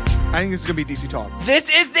I think this is going to be DC Talk. This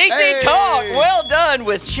is DC Hey! Talk. Well done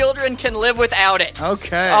with Children Can Live Without It.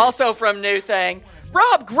 Okay. Also from New Thing.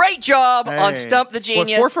 Rob, great job on Hey. Stump the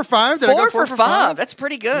Genius. What, 4 for 5? Did I go 4 for 5? That's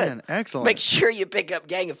pretty good. Man, excellent. Make sure you pick up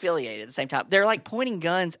Gang Affiliated at the same time. They're like pointing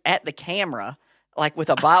guns at the camera, like with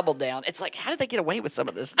a Bible down. It's like, how did they get away with some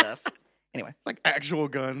of this stuff? Anyway. Like actual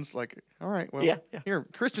guns. Like, all right, well, Yeah. here,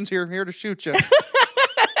 Christian's here to shoot you.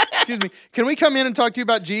 Excuse me. Can we come in and talk to you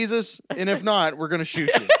about Jesus? And if not, we're going to shoot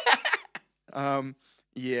you.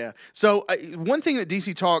 Yeah. So one thing that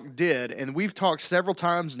DC Talk did, and we've talked several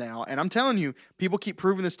times now, and I'm telling you, people keep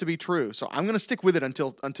proving this to be true. So I'm going to stick with it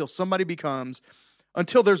until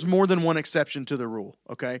there's more than one exception to the rule.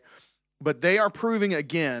 Okay. But they are proving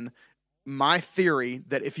again my theory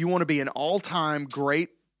that if you want to be an all-time great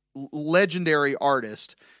legendary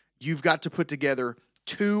artist, you've got to put together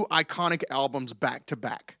 2 iconic albums back to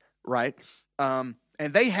back, right? And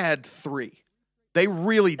they had 3. They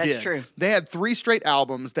really did. That's true. They had 3 straight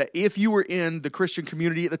albums that if you were in the Christian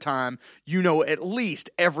community at the time, you know at least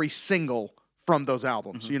every single from those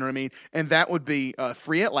albums. You know what I mean? And that would be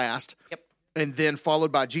Free at Last. Yep. And then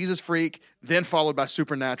followed by Jesus Freak, then followed by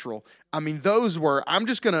Supernatural. I mean, those were, I'm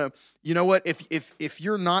just going to, you know what, if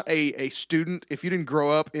you're not a student, if you didn't grow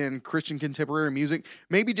up in Christian contemporary music,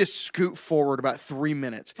 maybe just scoot forward about 3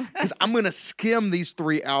 minutes. Because I'm going to skim these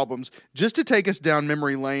 3 albums just to take us down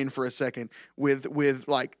memory lane for a second with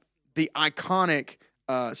like the iconic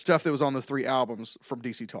stuff that was on those 3 albums from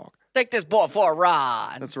DC Talk. Take this boy for a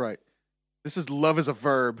ride. That's right. This is Love is a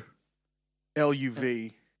Verb,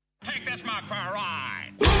 LUV. Take this mark for a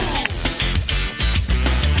ride.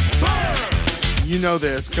 You know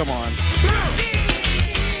this. Come on.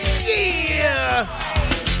 Yeah!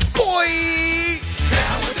 Boy!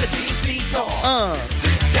 Down with the DC talk.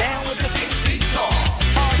 Down with the DC talk.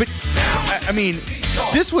 But, I mean,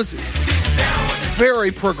 this was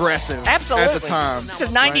very progressive Absolutely. at the time. This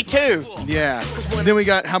is 92. Right? Yeah. And then we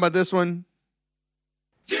got, how about this one?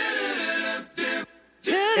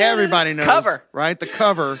 Everybody knows. Cover. Right? The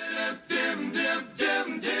cover.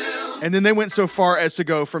 And then they went so far as to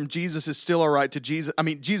go from Jesus is still all right to Jesus. I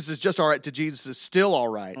mean, Jesus is just all right to Jesus is still all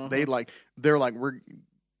right. They're like, we're going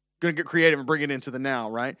to get creative and bring it into the now,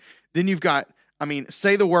 right? Then you've got, I mean,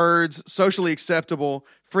 Say the Words, Socially Acceptable,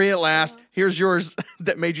 Free at Last. Here's yours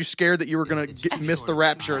that made you scared that you were going to miss the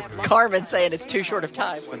rapture. Carmen saying it's too short of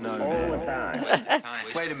time. Wait a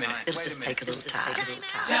minute. It'll just take a little time.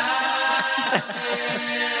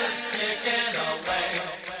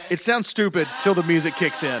 It sounds stupid till the music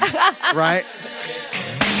kicks in, right?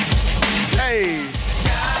 Hey.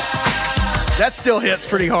 That still hits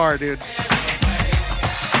pretty hard, dude.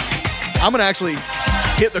 I'm going to actually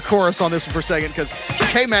hit the chorus on this one for a second because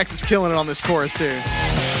K-Max is killing it on this chorus, too.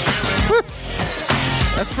 Woo.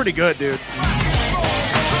 That's pretty good, dude.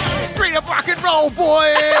 Straight up rock and roll, boy!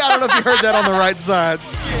 I don't know if you heard that on the right side.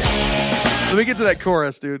 Let me get to that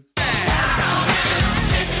chorus, dude.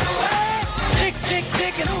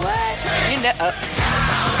 You know,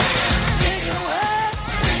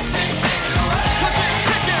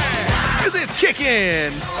 This is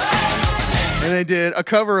kicking! And they did a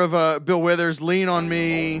cover of Bill Withers' Lean on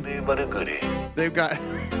Me. They've got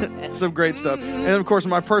some great stuff. And then, of course,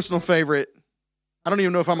 my personal favorite. I don't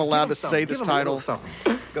even know if I'm allowed to say this title.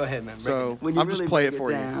 Go ahead, man. So I'll just play it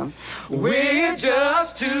for you. We're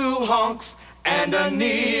just 2 honks and a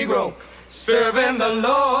Negro serving the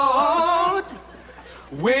Lord.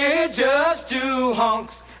 We're just 2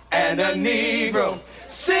 honks and a Negro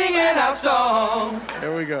singing our song.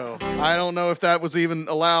 There we go. I don't know if that was even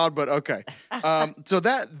allowed, but okay. So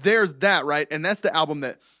there's that, right? And that's the album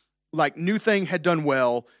that, like, New Thing had done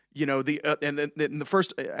well. You know, and the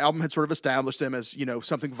first album had sort of established them as, you know,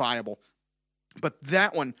 something viable. But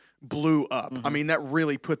that one blew up. I mean, that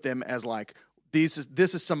really put them as like, this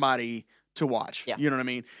is somebody to watch. Yeah. You know what I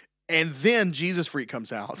mean? And then Jesus Freak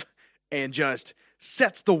comes out and just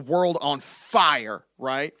sets the world on fire,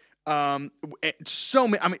 right? So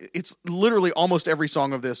many, I mean, it's literally almost every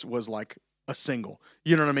song of this was like a single.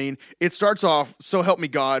 You know what I mean? It starts off So Help Me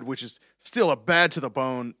God, which is still a bad to the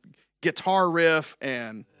bone guitar riff,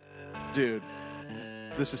 and dude,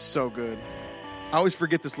 this is so good. I always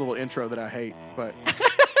forget this little intro that I hate, but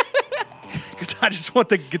because I just want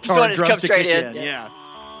the guitar and drums to kick in. Yeah.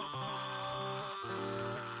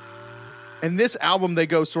 And this album, they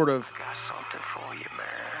go sort of. Got something for you, man.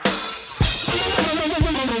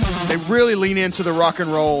 They really lean into the rock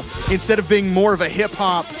and roll instead of being more of a hip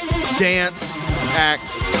hop dance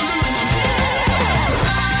act.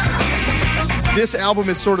 This album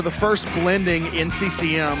is sort of the first blending in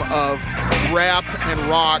CCM of rap and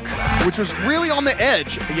rock, which was really on the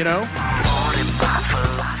edge, you know?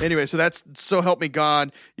 Anyway, so that's So Help Me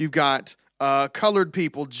God. You've got Colored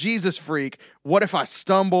People, Jesus Freak, What If I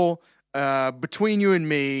Stumble, Between You and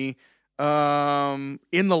Me, In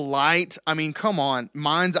the Light. I mean, come on.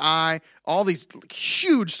 Mind's Eye, all these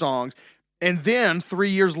huge songs. And then 3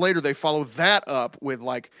 years later, they follow that up with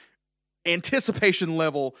like anticipation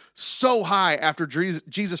level so high after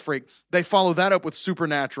Jesus Freak. They follow that up with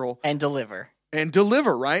Supernatural. And Deliver.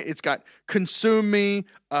 Right? It's got Consume Me,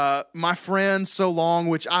 My Friend, So Long,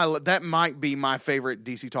 which that might be my favorite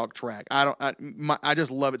DC Talk track. I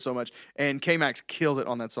just love it so much. And K-Max kills it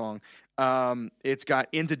on that song. It's got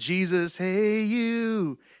Into Jesus, Hey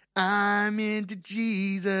You, I'm into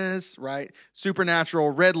Jesus, right? Supernatural,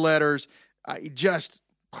 Red Letters.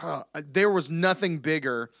 There was nothing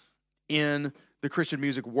bigger in the Christian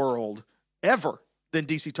music world ever than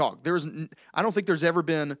DC Talk. I don't think there's ever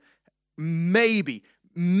been maybe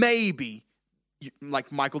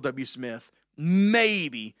like Michael W. Smith,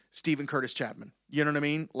 maybe Stephen Curtis Chapman. You know what I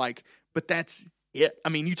mean? Like, but that's it. I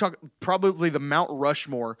mean, you talk probably the Mount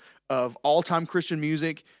Rushmore of all-time Christian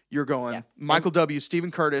music. You're going Michael W.,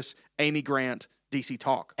 Stephen Curtis, Amy Grant, DC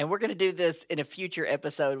Talk. And we're going to do this in a future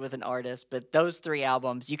episode with an artist, but those 3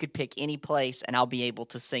 albums, you could pick any place and I'll be able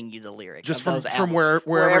to sing you the lyrics. Just of those from albums,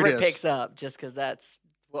 wherever it is. picks up, just because that's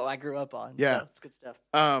what I grew up on. Yeah. So it's good stuff.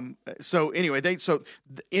 So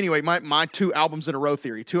anyway, my 2 albums in a row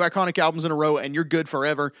theory, 2 iconic albums in a row, and you're good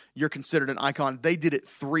forever. You're considered an icon. They did it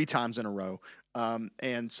 3 times in a row.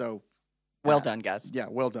 And so. Well done, guys. Yeah,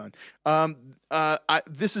 well done.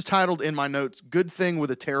 This is titled in my notes, Good Thing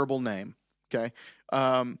with a Terrible Name. Okay.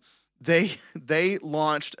 They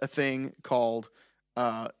launched a thing called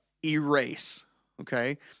Erase.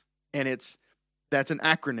 Okay. And that's an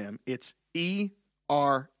acronym. It's ERACE,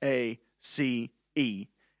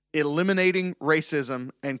 eliminating racism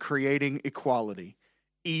and creating equality.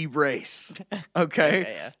 Erase.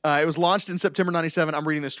 Okay. It was launched in September 97. I'm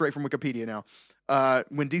reading this straight from Wikipedia now.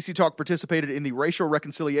 When DC Talk participated in the Racial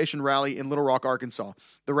Reconciliation Rally in Little Rock, Arkansas.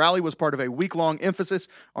 The rally was part of a week-long emphasis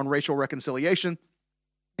on racial reconciliation.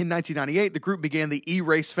 In 1998, the group began the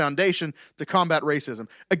Erase Foundation to combat racism.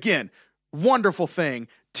 Again, wonderful thing,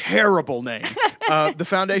 terrible name. The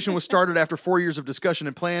foundation was started after 4 years of discussion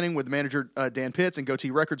and planning with manager Dan Pitts and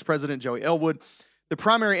Goatee Records president Joey Elwood. The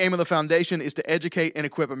primary aim of the foundation is to educate and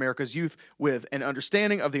equip America's youth with an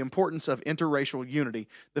understanding of the importance of interracial unity.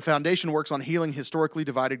 The foundation works on healing historically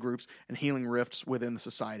divided groups and healing rifts within the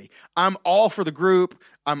society. I'm all for the group.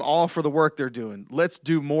 I'm all for the work they're doing. Let's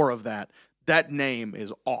do more of that. That name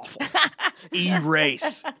is awful.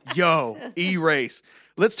 Erase. Yo, Erase.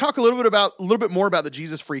 Let's talk a little bit more about the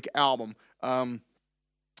Jesus Freak album.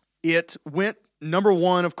 It went number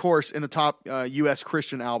 1, of course, in the top U.S.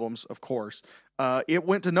 Christian albums, of course. It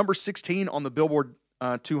went to number 16 on the Billboard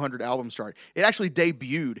 200 albums chart. It actually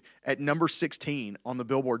debuted at number 16 on the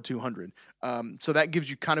Billboard 200. So that gives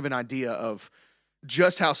you kind of an idea of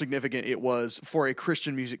just how significant it was for a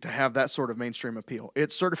Christian music to have that sort of mainstream appeal.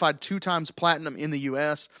 It's certified 2 times platinum in the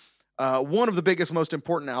U.S., one of the biggest, most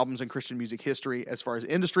important albums in Christian music history as far as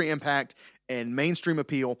industry impact and mainstream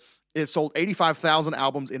appeal. It sold 85,000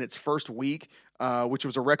 albums in its first week, which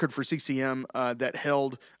was a record for CCM that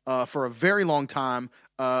held for a very long time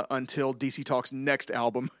until DC Talk's next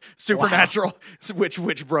album, Supernatural,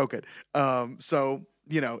 which broke it. So,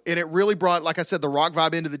 and it really brought, like I said, the rock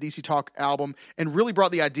vibe into the DC Talk album and really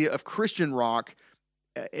brought the idea of Christian rock,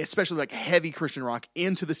 especially like heavy Christian rock,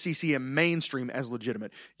 into the CCM mainstream as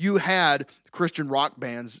legitimate. You had Christian rock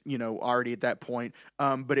bands, already at that point,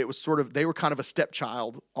 but it was they were kind of a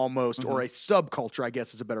stepchild almost, or a subculture, I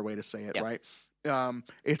guess is a better way to say it, right?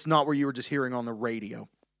 It's not where you were just hearing on the radio.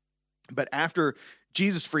 But after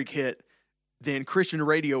Jesus Freak hit, then Christian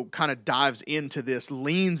radio kind of dives into this,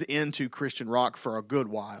 leans into Christian rock for a good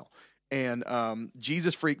while. And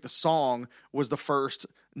Jesus Freak, the song, was the first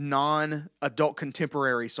non-adult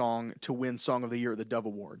contemporary song to win Song of the Year at the Dove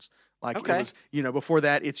Awards. It was, before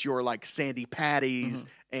that, it's your like Sandy Patty's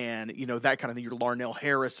and, that kind of thing, your Larnell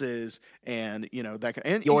Harris's and, that kind of,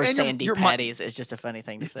 and Sandy Patty's is just a funny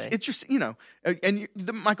thing to say. It's just, and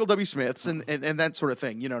the Michael W. Smiths and that sort of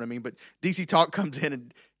thing, you know what I mean? But DC Talk comes in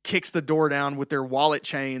and kicks the door down with their wallet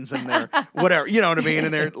chains and their whatever, you know what I mean?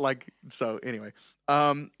 And they're like, so anyway.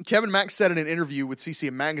 Kevin Mack said in an interview with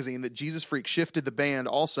CCM Magazine that Jesus Freak shifted the band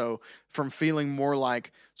also from feeling more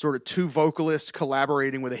like sort of 2 vocalists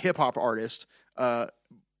collaborating with a hip-hop artist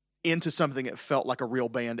into something that felt like a real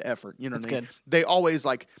band effort. You know what I mean? Good. They always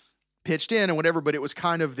like pitched in and whatever, but it was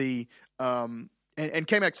kind of the and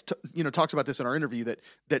K-Max talks about this in our interview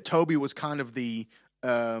that Toby was kind of the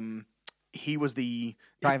he was the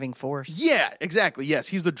Driving force. Yeah, exactly. Yes,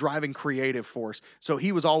 he's the driving creative force. So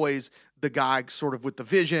he was always the guy sort of with the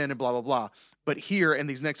vision and blah, blah, blah. But here in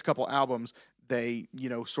these next couple albums, they,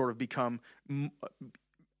 sort of become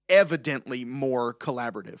evidently more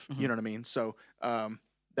collaborative. You know what I mean? So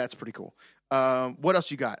that's pretty cool. What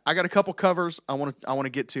else you got? I got a couple covers I want to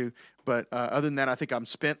get to, but other than that, I think I'm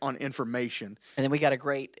spent on information. And then we got a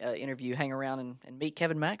great interview. Hang around and meet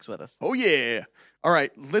Kevin Max with us. Oh, yeah. All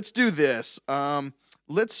right, let's do this.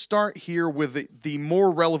 Let's start here with the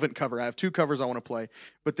more relevant cover. I have two covers I want to play,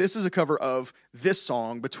 but this is a cover of this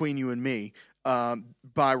song, Between You and Me,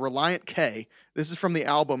 by Relient K. This is from the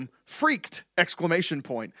album Freaked!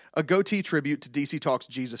 A goatee tribute to DC Talk's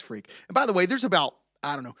Jesus Freak. And by the way, there's about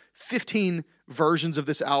 15 versions of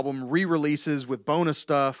this album, re-releases with bonus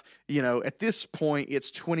stuff. At this point,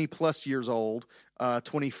 it's 20 plus years old,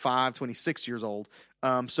 25, 26 years old.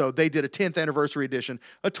 So they did a 10th anniversary edition,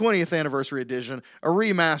 a 20th anniversary edition, a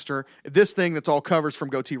remaster, this thing that's all covers from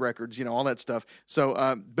Goatee Records, all that stuff. So,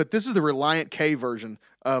 but this is the Relient K version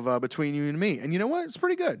of Between You and Me. And you know what? It's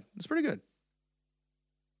pretty good. It's pretty good.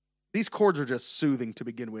 These chords are just soothing to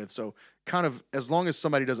begin with. So kind of, as long as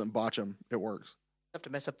somebody doesn't botch them, it works. Have to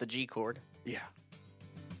mess up the G chord. Yeah.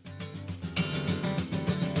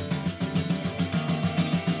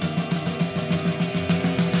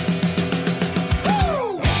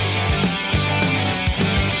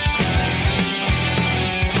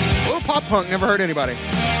 A little pop punk never hurt anybody.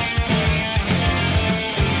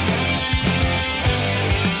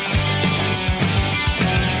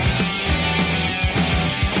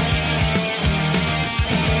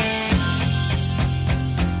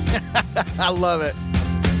 I love it.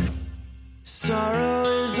 Sorrow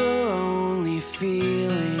is a lonely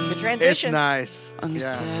feeling. Good It's transition. nice. Yeah.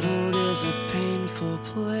 Unsettled is a painful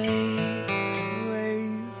place.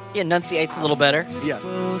 He enunciates a little better. Yeah.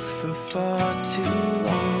 Both for far too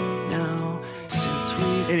long now since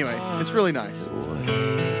we've Anyway, it's really nice.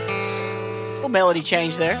 Little melody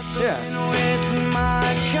change there. Yeah. with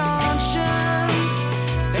my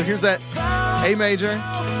conscience. So here's that A major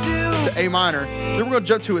to A minor. Then we're going to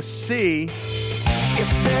jump to a C. If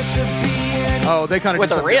there should be an Oh, they kind of With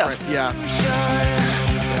do a something riff. different. Yeah.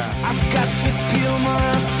 I've got to peel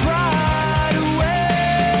my pride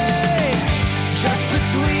away. Just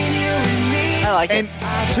between you and me. I like And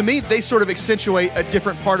it. to me, they sort of accentuate a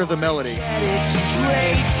different part of the melody Get it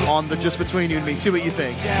straight on the Just Between You and Me. See what you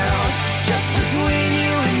think. down. Just between you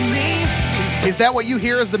and me. Is that what you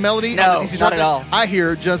hear as the melody? No, on the DC not Talk? at all. I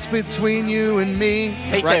hear Just Between You and Me.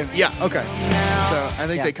 Me Right? too. Yeah. Okay. So I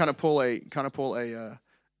think Yeah. they kind of pull a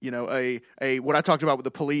what I talked about with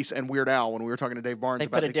the Police and Weird Al when we were talking to Dave Barnes They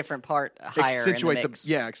about put a different part higher accentuate in the mix.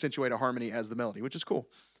 accentuate a harmony as the melody, which is cool.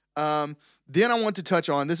 Then I want to touch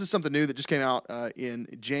on, this is something new that just came out in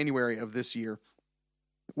January of this year,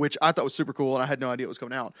 which I thought was super cool, and I had no idea it was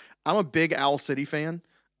coming out. I'm a big Owl City fan.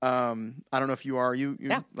 I don't know if you are. You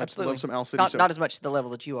Yeah, absolutely. love some Owl City. Not as much to the level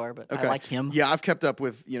that you are, but I like him. Yeah, I've kept up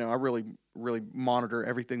with, I really, really monitor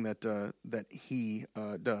everything that he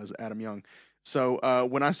does, Adam Young. So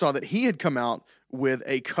when I saw that he had come out with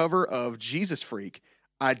a cover of Jesus Freak,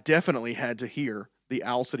 I definitely had to hear the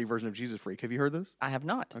Owl City version of Jesus Freak. Have you heard this? I have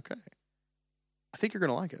not. Okay. I think you're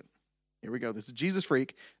going to like it. Here we go. This is Jesus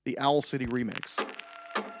Freak, the Owl City remix.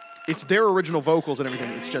 It's their original vocals and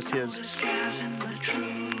everything. It's just his.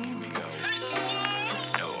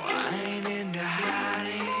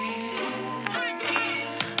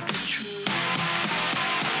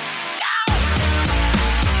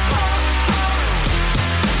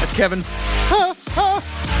 That's Kevin. Ha, ha.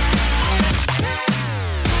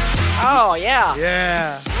 Oh, yeah.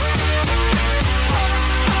 Yeah.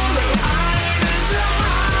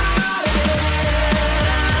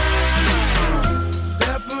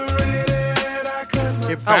 Separated, I cut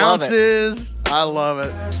my It I love it. bounces. I love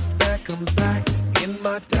it. best that comes back in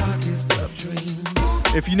my darkest of dreams.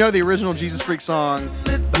 If you know the original Jesus Freak song,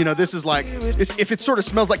 this is like, if it sort of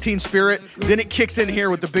smells like Teen Spirit, then it kicks in here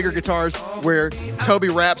with the bigger guitars where Toby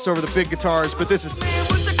raps over the big guitars, but this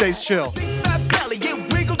stays chill. Fat belly,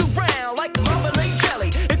 it wiggled around like marmalade jelly.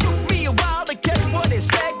 It took me a while to catch what it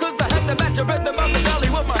said, 'cause I had to match the rhythm of the belly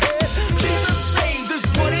with my head. Jesus saves is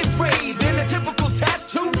what it raved in a typical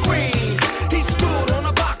tattoo queen. He stood on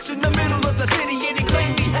a box in the middle of the city and he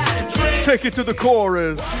claimed he had a dream. Take it to the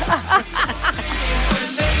chorus.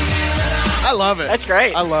 I love it. That's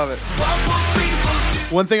great. I love it.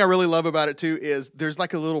 One thing I really love about it too is there's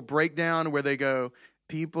like a little breakdown where they go,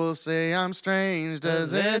 people say I'm strange,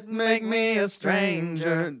 does it make me a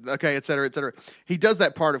stranger? Okay, et cetera, et cetera. He does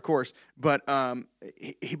that part, of course, but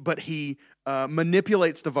he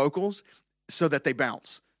manipulates the vocals so that they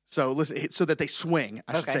bounce. So listen, so that they swing,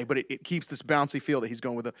 I should Okay. say, but it keeps this bouncy feel that he's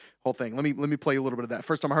going with the whole thing. Let me play you a little bit of that.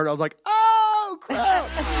 First time I heard it, I was like, oh crap!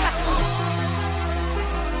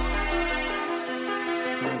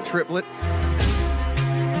 Triplet,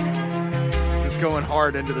 just going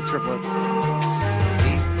hard into the triplets.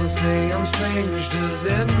 People say I'm strange, does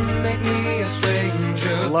it make me a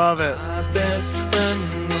stranger? Love it. My best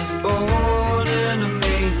friend was born in a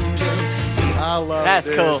manger. I love That's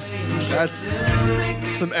it. dude. cool. That's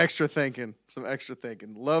some extra thinking. Some extra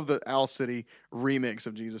thinking. Love the Owl City remix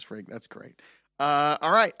of Jesus Freak. That's great. All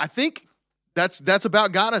right. I think that's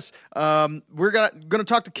about got us. We're gonna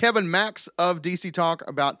talk to Kevin Max of DC Talk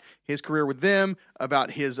about his career with them,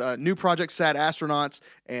 about his new project, Sad Astronauts,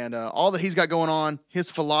 and all that he's got going on,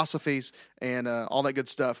 his philosophies, and all that good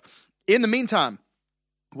stuff. In the meantime,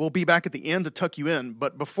 we'll be back at the end to tuck you in.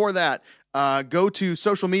 But before that, go to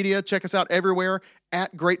social media. Check us out everywhere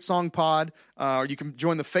at Great Song Pod. Or you can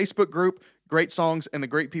join the Facebook group, Great Songs and the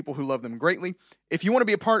Great People Who Love Them Greatly. If you want to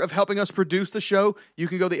be a part of helping us produce the show, you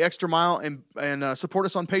can go the extra mile and support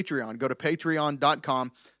us on Patreon. Go to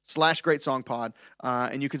patreon.com/greatsongpod,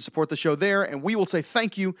 and you can support the show there. And we will say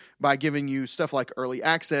thank you by giving you stuff like early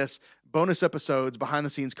access, bonus episodes,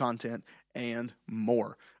 behind-the-scenes content, and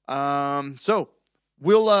more. So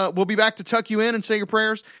we'll be back to tuck you in and say your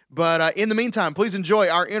prayers. But in the meantime, please enjoy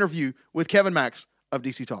our interview with Kevin Max of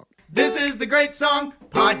DC Talk. This is the Great Song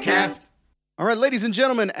Podcast. All right, ladies and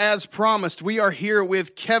gentlemen, as promised, we are here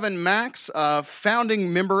with Kevin Max,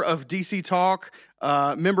 founding member of DC Talk,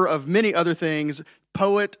 member of many other things,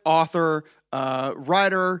 poet, author,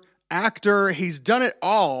 writer, actor. He's done it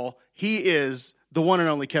all. He is the one and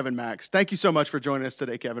only Kevin Max. Thank you so much for joining us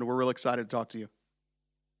today, Kevin. We're real excited to talk to you.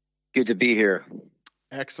 Good to be here.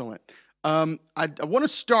 Excellent. I want to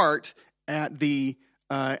start at the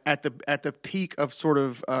peak of sort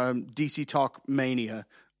of DC Talk mania,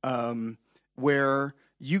 where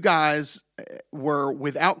you guys were,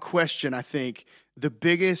 without question, I think, the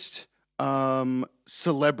biggest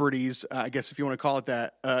celebrities, I guess if you want to call it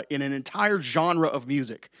that, in an entire genre of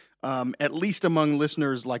music, at least among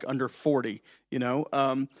listeners like under 40. You know,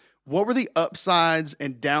 what were the upsides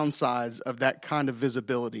and downsides of that kind of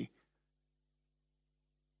visibility?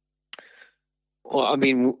 Well, I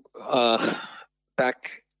mean,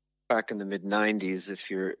 back in the mid '90s,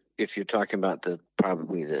 if you're talking about the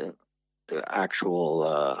actual,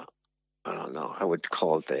 I don't know, I would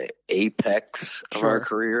call it the apex of our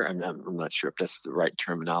career. I'm not sure if that's the right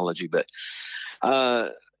terminology, but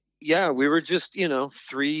yeah, we were just,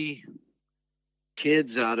 three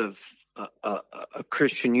kids out of a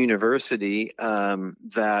Christian university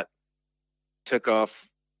that took off,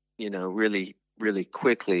 really, really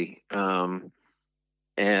quickly.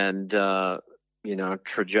 And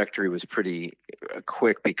trajectory was pretty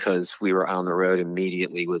quick because we were on the road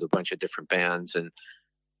immediately with a bunch of different bands, and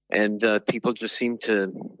people just seemed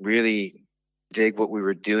to really dig what we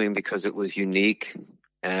were doing because it was unique.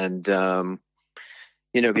 And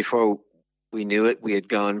before we knew it, we had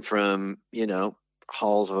gone from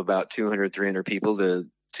halls of about 200, 300 people to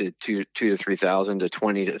 2,000 to 3,000 to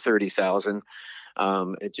 20,000 to 30,000.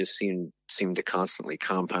 It just seemed to constantly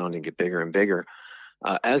compound and get bigger and bigger.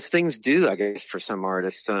 As things do, I guess, for some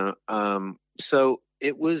artists. So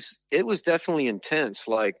it was definitely intense.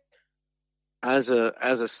 Like as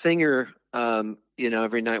a singer,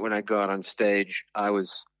 every night when I go out on stage, I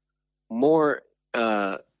was more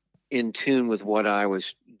in tune with what I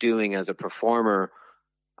was doing as a performer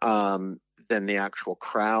than the actual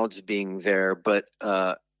crowds being there. But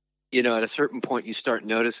at a certain point, you start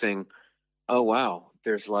noticing, oh wow,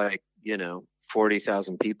 there's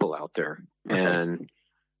 40,000 people out there, and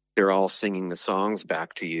they're all singing the songs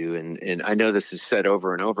back to you. And I know this is said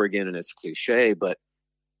over and over again, and it's cliche, but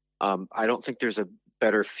I don't think there's a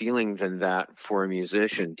better feeling than that for a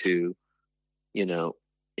musician to,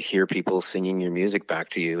 hear people singing your music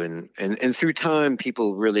back to you. And through time,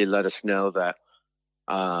 people really let us know that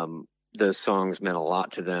those songs meant a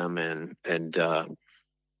lot to them, and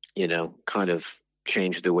kind of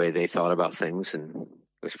changed the way they thought about things, and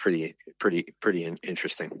it was pretty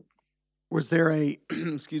interesting. Was there a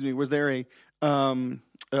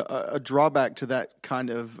a drawback to that kind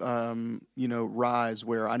of rise,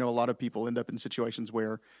 where I know a lot of people end up in situations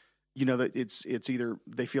where that it's either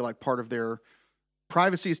they feel like part of their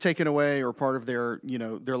privacy is taken away, or part of their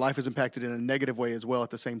their life is impacted in a negative way as well at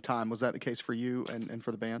the same time? Was that the case for you and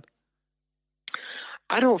for the band?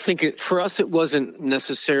 I don't think for us, it wasn't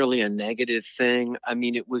necessarily a negative thing. I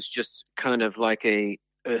mean, it was just kind of like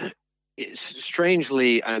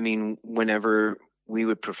strangely, I mean, whenever we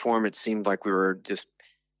would perform, it seemed like we were just,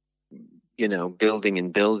 building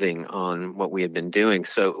and building on what we had been doing.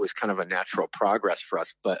 So it was kind of a natural progress for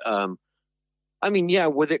us. But, I mean, yeah,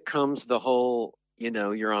 with it comes the whole,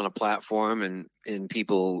 you're on a platform and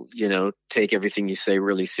people, take everything you say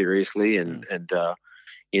really seriously. And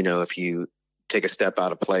if you take a step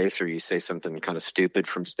out of place or you say something kind of stupid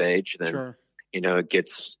from stage, then, Sure. it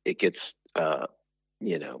gets,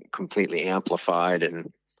 completely amplified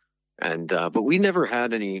but we never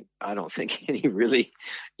had I don't think any really,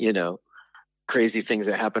 crazy things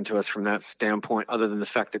that happened to us from that standpoint, other than the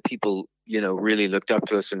fact that people, really looked up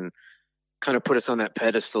to us and kind of put us on that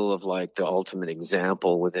pedestal of like the ultimate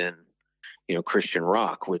example within, Christian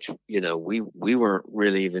rock, which, we weren't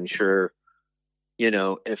really even sure,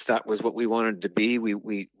 if that was what we wanted to be.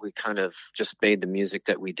 We kind of just made the music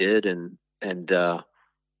that we did and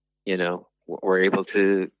we're able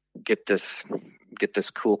to get this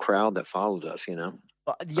cool crowd that followed us,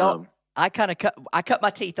 Y'all, I cut my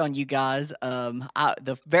teeth on you guys.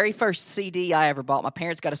 The very first CD I ever bought, my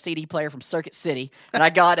parents got a CD player from Circuit City, and I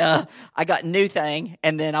got New Thing,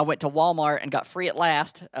 and then I went to Walmart and got Free at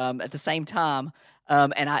Last at the same time.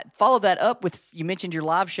 And I followed that up with, you mentioned your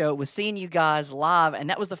live show, with seeing you guys live, and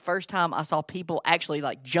that was the first time I saw people actually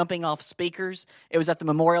like jumping off speakers. It was at the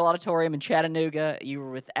Memorial Auditorium in Chattanooga. You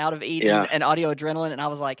were with Out of Eden and Audio Adrenaline, and I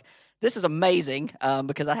was like, this is amazing,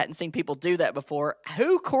 because I hadn't seen people do that before.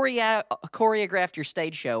 Who choreographed your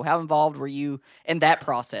stage show? How involved were you in that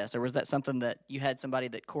process? Or was that something that you had somebody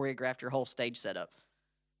that choreographed your whole stage setup?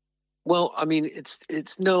 Well, I mean,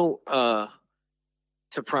 it's no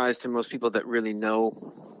surprise to most people that really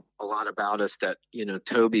know a lot about us that,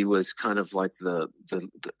 Toby was kind of like the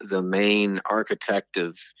main architect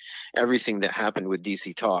of everything that happened with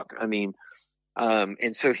DC Talk. I mean,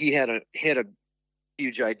 and so he had a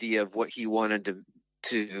huge idea of what he wanted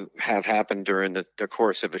to have happen during the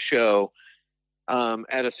course of a show.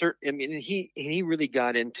 He really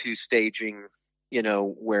got into staging,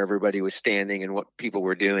 where everybody was standing and what people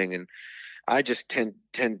were doing. And I just tend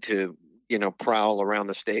to, prowl around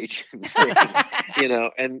the stage and sing,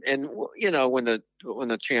 when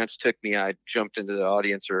the chance took me, I jumped into the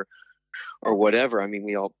audience or whatever. I mean,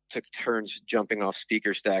 we all took turns jumping off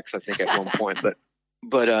speaker stacks, I think, at one point, but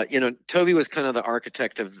Toby was kind of the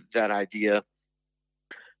architect of that idea.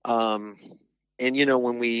 And,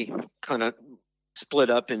 when we kind of split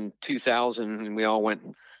up in 2000 and we all went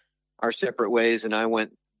our separate ways, and I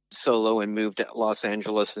went solo and moved to Los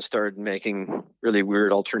Angeles and started making really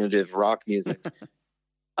weird alternative rock music.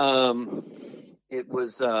 It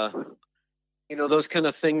was, those kind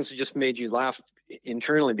of things just made you laugh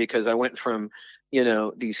internally, because I went from,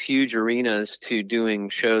 these huge arenas to doing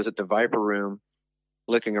shows at the Viper Room,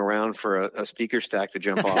 looking around for a speaker stack to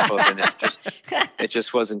jump off of, and it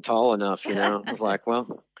just wasn't tall enough. I was like,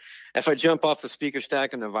 well, if I jump off the speaker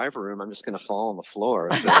stack in the Viper Room, I'm just going to fall on the floor.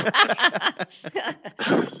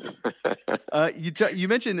 So. You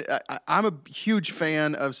mentioned I'm a huge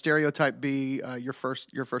fan of Stereotype B, your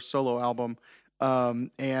first solo album.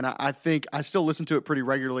 And I think I still listen to it pretty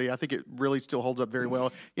regularly. I think it really still holds up very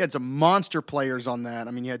well. You had some monster players on that.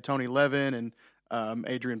 I mean, you had Tony Levin and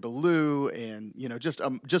Adrian Belew, and just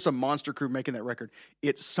a monster crew making that record.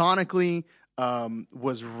 It sonically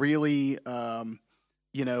was really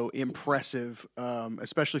impressive,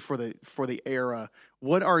 especially for the era.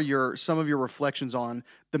 What are some of your reflections on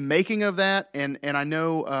the making of that? And I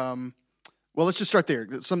know, well, let's just start there.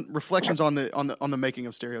 Some reflections on the making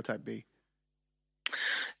of Stereotype B.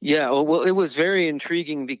 Yeah, well, it was very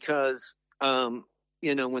intriguing because, when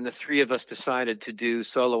the three of us decided to do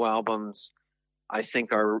solo albums, I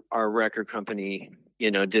think our record company,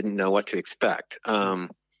 didn't know what to expect,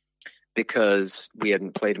 because we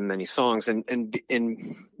hadn't played many songs, and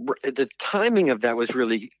the timing of that was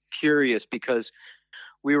really curious because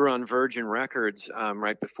we were on Virgin Records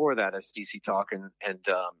right before that as DC Talk, and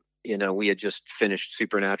we had just finished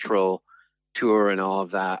Supernatural tour and all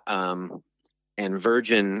of that. And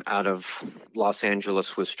Virgin out of Los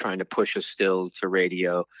Angeles was trying to push us still to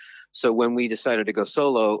radio. So when we decided to go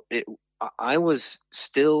solo, I was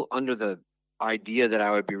still under the idea that I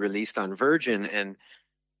would be released on Virgin, and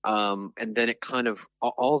then it kind of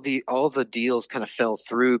all the deals kind of fell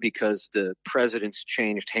through because the presidents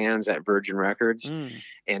changed hands at Virgin Records,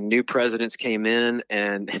 and new presidents came in,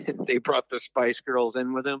 and they brought the Spice Girls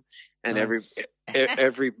in with them, and nice.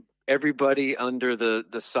 everybody under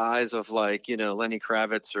the size of Lenny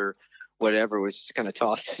Kravitz or whatever was just kind of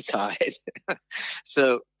tossed aside.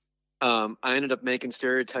 So I ended up making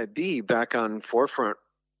Stereotype B back on Forefront,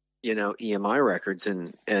 EMI Records,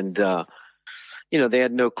 and they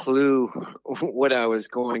had no clue what I was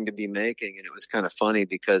going to be making, and it was kind of funny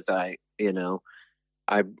because I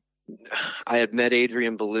I had met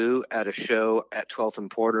Adrian Belew at a show at 12th and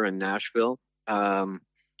Porter in Nashville.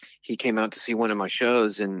 He came out to see one of my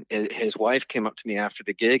shows, and his wife came up to me after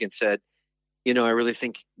the gig and said, "You know, I really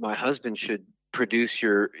think my husband should produce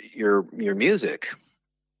your music."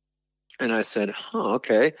 And I said, "Oh,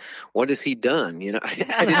 okay. What has he done?" You know,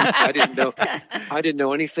 I didn't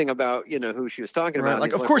know anything about, you know, who she was talking about.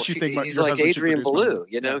 Like, of course, you think he's your like husband should Adrian produce Belew. mine.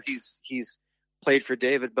 You know, he's played for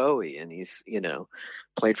David Bowie, and he's, you know,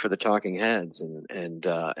 played for the Talking Heads, and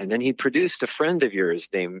then he produced a friend of yours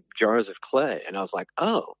named Jars of Clay. And I was like,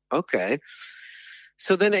 "Oh, okay."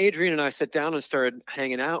 So then Adrian and I sat down and started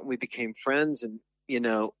hanging out, and we became friends. And, you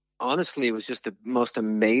know, honestly, it was just the most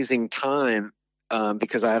amazing time.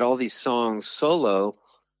 Because I had all these songs solo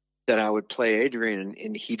that I would play Adrian,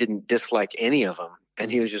 and he didn't dislike any of them.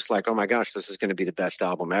 And he was just like, "Oh my gosh, this is going to be the best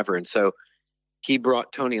album ever." And so he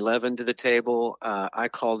brought Tony Levin to the table. I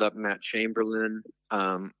called up Matt Chamberlain,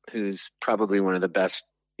 who's probably one of the best,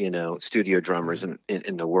 you know, studio drummers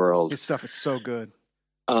in the world. His stuff is so good.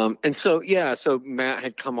 And so, yeah, so Matt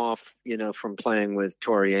had come off, you know, from playing with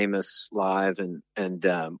Tori Amos live, and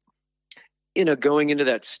you know, going into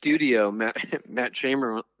that studio, Matt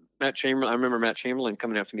Chamberlain, I remember Matt Chamberlain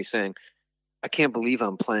coming up to me saying, "I can't believe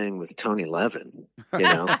I'm playing with Tony Levin," you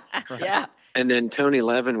know? Yeah. And then Tony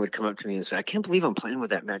Levin would come up to me and say, "I can't believe I'm playing with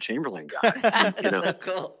that Matt Chamberlain guy." You know? So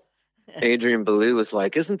cool. Adrian Belew was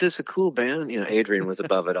like, "Isn't this a cool band?" You know, Adrian was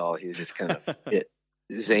above it all. He was just kind of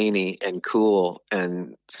zany and cool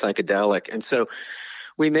and psychedelic. And so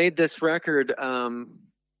we made this record,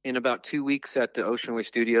 in about 2 weeks at the Ocean Way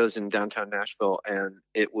Studios in downtown Nashville. And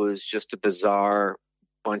it was just a bizarre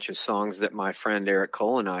bunch of songs that my friend Eric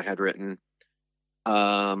Cole and I had written.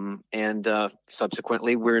 And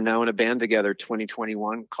subsequently, we're now in a band together,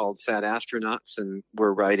 2021, called Sad Astronauts, and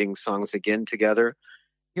we're writing songs again together.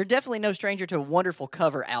 You're definitely no stranger to a wonderful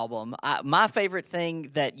cover album. My favorite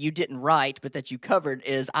thing that you didn't write, but that you covered,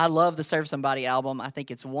 is I love the Serve Somebody album. I think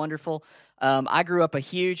it's wonderful. I grew up a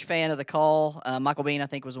huge fan of The Call. Michael Biehn, I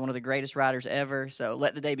think, was one of the greatest writers ever. So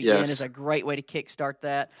Let the Day Begin is a great way to kickstart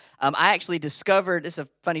that. I actually discovered, this is a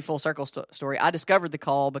funny full circle story. I discovered The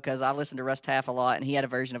Call because I listened to Russ Taff a lot, and he had a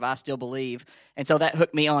version of I Still Believe. And so that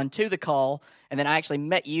hooked me on to The Call. And then I actually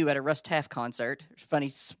met you at a Russ Taff concert. Funny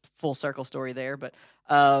full circle story there. But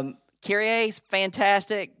Kyrie's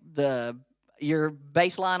fantastic. Your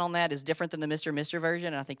bass line on that is different than the Mr. Mister version,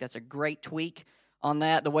 and I think that's a great tweak on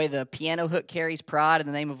that. The way the piano hook carries Pride in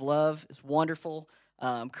the Name of Love is wonderful.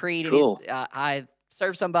 Creed, cool. I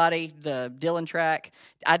Serve Somebody, the Dylan track.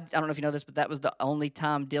 I don't know if you know this, but that was the only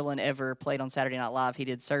time Dylan ever played on Saturday Night Live. He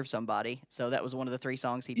did Serve Somebody, so that was one of the 3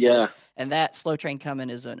 songs he did. Yeah. And that Slow Train Coming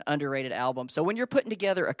is an underrated album. So when you're putting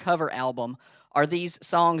together a cover album, are these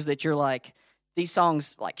songs that you're like, these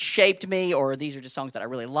songs like shaped me, or these are just songs that I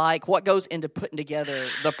really like? What goes into putting together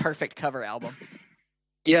the perfect cover album?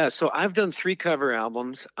 Yeah, so I've done 3 cover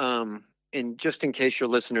albums. And just in case your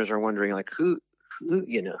listeners are wondering, like, who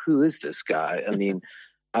is this guy? I mean,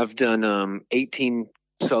 I've done 18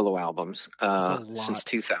 solo albums since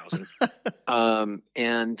 2000,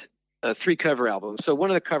 and 3 cover albums. So one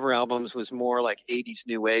of the cover albums was more like 80s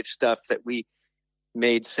new wave stuff that we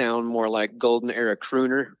made sound more like golden era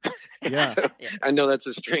crooner. Yeah. So I know that's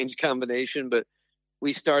a strange combination, but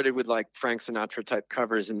we started with like Frank Sinatra type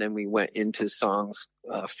covers, and then we went into songs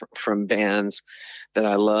from bands that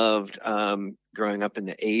I loved growing up in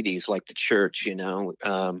the 80s, like The Church, you know.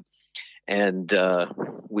 And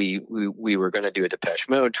we were going to do a Depeche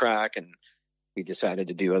Mode track, and we decided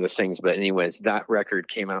to do other things. But anyways, that record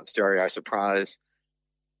came out, Starry Eye Surprise,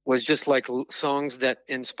 was just like songs that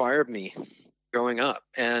inspired me growing up.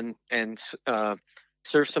 And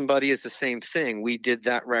Serve Somebody is the same thing. We did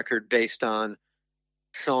that record based on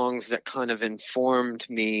songs that kind of informed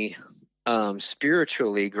me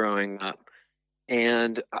spiritually growing up.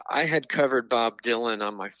 And I had covered Bob Dylan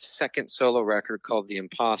on my second solo record called The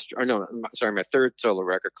Imposter. Or no, sorry, my third solo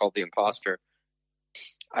record called The Imposter.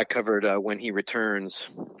 I covered When He Returns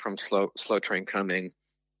from Slow Train Coming.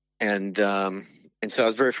 And so I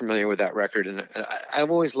was very familiar with that record. And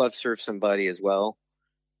I've always loved Serve Somebody as well.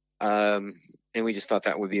 And we just thought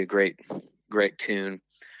that would be a great tune.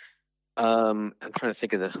 I'm trying to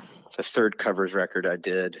think of the third covers record I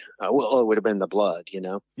did. It would have been The Blood, you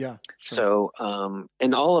know? Yeah. Sure. So,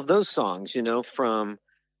 and all of those songs, you know, from,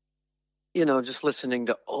 you know, just listening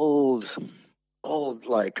to old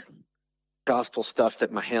like gospel stuff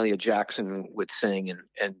that Mahalia Jackson would sing.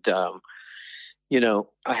 And you know,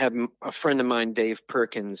 I had a friend of mine, Dave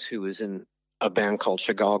Perkins, who was in a band called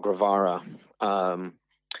Chagall Gravara.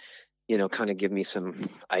 kind of give me some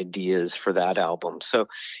ideas for that album. So,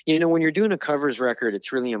 when you're doing a covers record,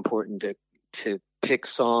 it's really important to pick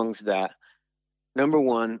songs that, number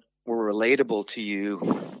one, were relatable to you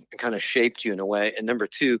and kind of shaped you in a way. And number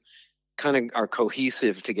two, kind of are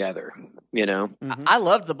cohesive together, Mm-hmm. I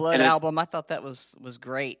loved the Blood album. I thought that was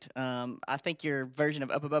great. I think your version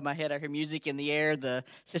of Up Above My Head, I Hear Music in the Air, the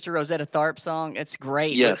Sister Rosetta Tharpe song, it's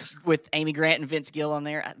great. Yes. With Amy Grant and Vince Gill on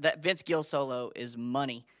there. That Vince Gill solo is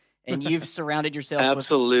money. And you've surrounded yourself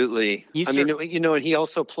Absolutely. with... and he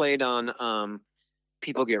also played on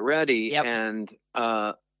People Get Ready. Yep. And,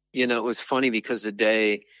 it was funny because the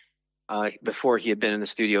day before he had been in the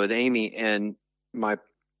studio with Amy, and my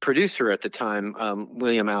producer at the time,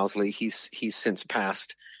 William Owsley, he's since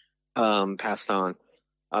passed on.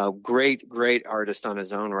 Great artist on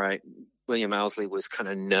his own right. William Owsley was kind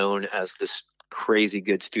of known as this crazy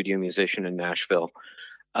good studio musician in Nashville.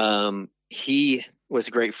 He was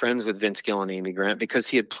great friends with Vince Gill and Amy Grant because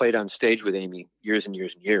he had played on stage with Amy years and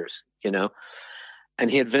years and years, and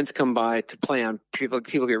he had Vince come by to play on People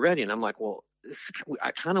Get Ready. And I'm like, well,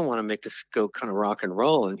 I kind of want to make this go kind of rock and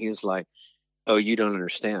roll. And he was like, oh, you don't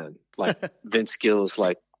understand. Like Vince Gill is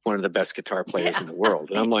like one of the best guitar players in the world.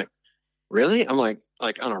 And I'm like, really? I'm like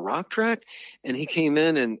on a rock track. And he came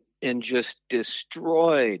in and just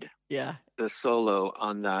destroyed the solo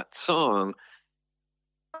on that song.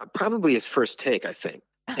 Probably his first take, I think.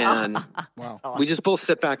 And Wow. we just both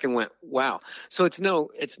sit back and went, wow. So it's no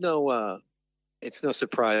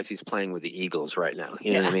surprise he's playing with the Eagles right now.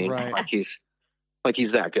 You know what I mean? Right. Like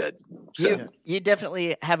he's that good. So. You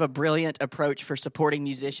definitely have a brilliant approach for supporting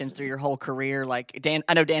musicians through your whole career. Like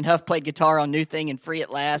I know Dan Huff played guitar on New Thing and Free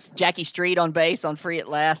at Last. Jackie Street on bass on Free at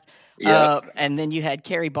Last. Yeah. And then you had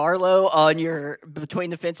Carrie Barlow on your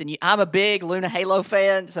Between the Fence and You. I'm a big Luna Halo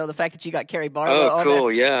fan, so the fact that you got Carrie Barlow on cool,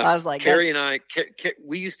 there, yeah. I was like, Carrie and I,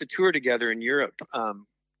 we used to tour together in Europe.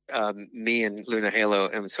 Me and Luna Halo,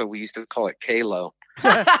 and so we used to call it K-Lo.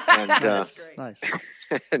 And, Nice.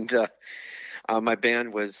 and my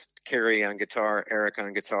band was Carrie on guitar, Eric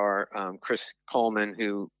on guitar, Chris Coleman,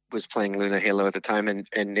 who was playing Luna Halo at the time,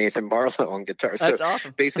 and Nathan Barlow on guitar. That's so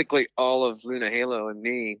awesome. Basically all of Luna Halo and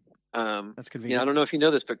me. That's convenient. I don't know if you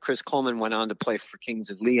know this, but Chris Coleman went on to play for Kings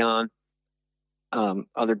of Leon,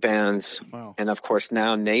 other bands. Wow. And of course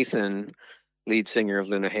now Nathan, lead singer of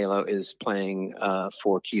Luna Halo, is playing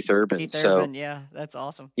for Keith Urban. Urban, yeah, that's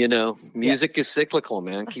awesome. Music is cyclical,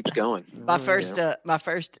 man. It keeps going. My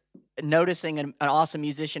first noticing an awesome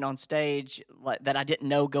musician on stage that I didn't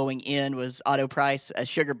know going in was Otto Price as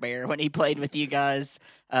Sugar Bear when he played with you guys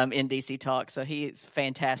in DC Talk. So he's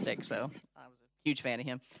fantastic. So I was a huge fan of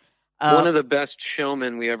him. One of the best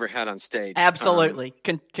showmen we ever had on stage. Absolutely.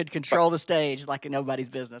 Could control the stage like nobody's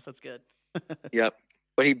business. That's good. Yep.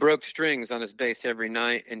 But he broke strings on his bass every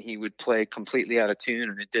night, and he would play completely out of tune,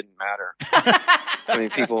 and it didn't matter. I mean,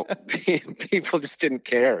 people just didn't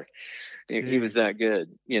care. He was that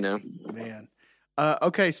good, Man.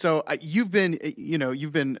 Okay, so you've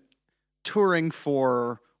been touring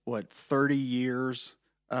for what, 30 years,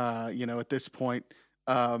 at this point.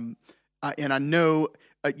 And I know,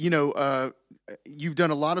 you've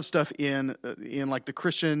done a lot of stuff in like the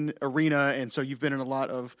Christian arena, and so you've been in a lot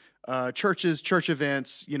of churches, church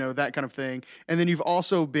events, that kind of thing. And then you've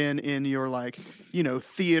also been in your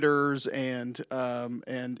theaters and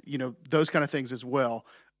those kind of things as well.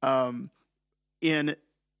 In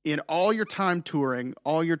all your time touring,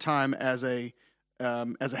 all your time as a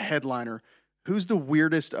headliner, who's the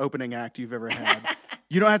weirdest opening act you've ever had?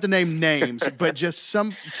 You don't have to name names, but just some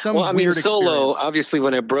weird solo, experience. Obviously,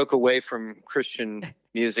 when I broke away from Christian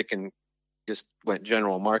music and just went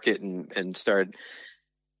general market and started,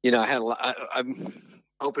 I'm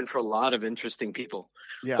open for a lot of interesting people.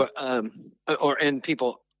 Yeah. But,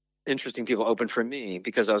 interesting people open for me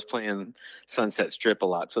because I was playing Sunset Strip a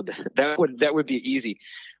lot. So that would be easy.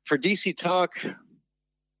 For DC Talk,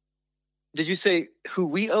 did you say who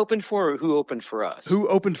we opened for or who opened for us? Who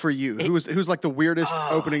opened for you? Who's like the weirdest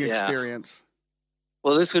opening experience?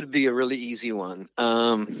 Well, this would be a really easy one.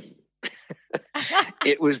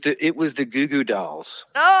 It was the Goo Goo Dolls.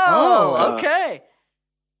 Oh, okay.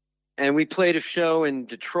 And we played a show in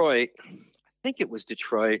Detroit. I think it was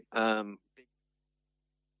Detroit.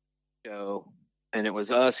 Show, and it was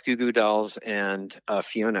us, Goo Goo Dolls, and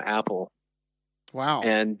Fiona Apple. Wow.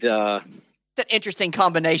 And it's an interesting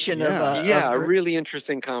combination of a really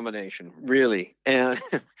interesting combination, really. And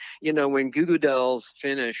when Goo Goo Dolls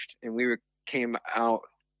finished and came out,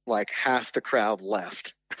 like half the crowd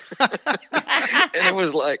left. And it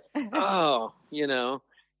was like, and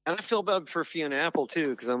I feel bad for Fiona Apple too,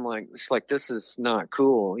 because I'm like, it's like, this is not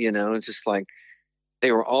cool, it's just like,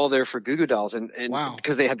 they were all there for Goo Goo Dolls, and Wow.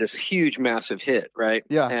 because they had this huge, massive hit, right?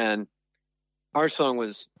 Yeah. And our song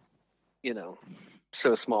was, you know,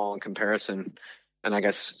 so small in comparison, and I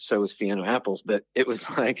guess so was Fiona Apple's, but it was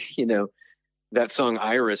like, you know, that song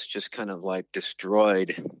Iris just kind of like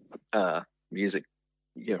destroyed music,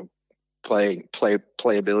 you know,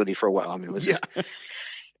 playability for a while. I mean, it was just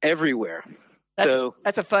everywhere.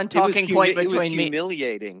 That's a fun talking point between me. It was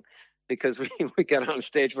humiliating because we got on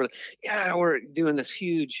stage for, we're doing this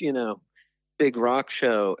huge, you know, big rock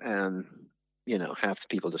show, and, you know, half the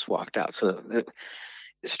people just walked out. So the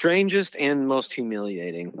strangest and most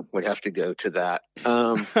humiliating would have to go to that.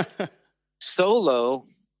 Solo,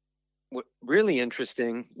 what really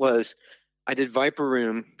interesting was I did Viper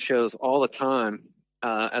Room shows all the time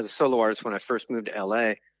as a solo artist when I first moved to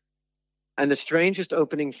LA. And the strangest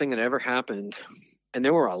opening thing that ever happened, and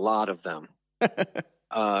there were a lot of them,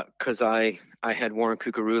 because I had Warren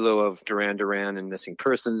Cucurullo of Duran Duran and Missing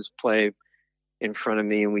Persons play in front of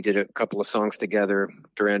me, and we did a couple of songs together,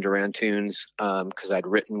 Duran Duran tunes, because I'd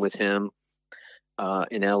written with him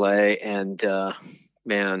in LA. And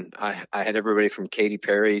man, I had everybody from Katy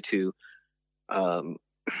Perry to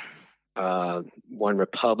One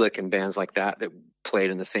Republic and bands like that played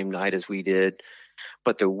in the same night as we did.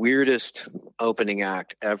 But the weirdest opening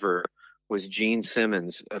act ever was Gene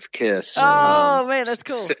Simmons of Kiss. Oh, man, that's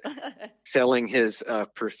cool. Selling his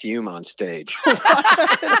perfume on stage.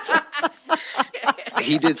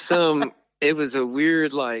 He did it was a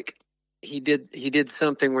weird, like, he did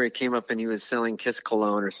something where he came up and he was selling Kiss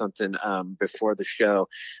cologne or something before the show.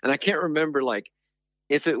 And I can't remember, like,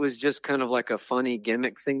 if it was just kind of like a funny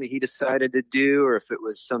gimmick thing that he decided to do, or if it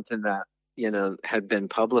was something that, you know, had been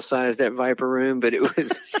publicized at Viper Room, but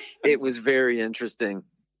it was very interesting.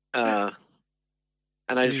 And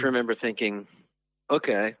I just remember thinking,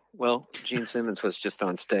 okay, well, Gene Simmons was just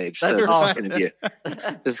on stage, so this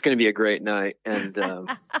is going to be a great night. And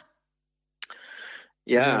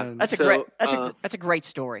that's a great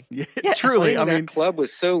story. Yeah, truly. I mean, that club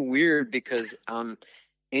was so weird because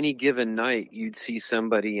any given night you'd see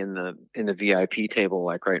somebody in the VIP table,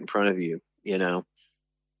 like right in front of you, you know.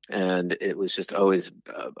 And it was just always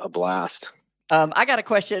a blast. I got a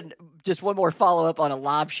question, just one more follow-up on a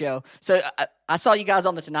live show. So I saw you guys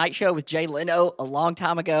on The Tonight Show with Jay Leno a long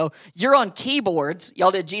time ago. You're on keyboards.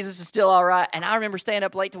 Y'all did Jesus Is Still All Right. And I remember staying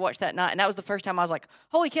up late to watch that night. And that was the first time I was like,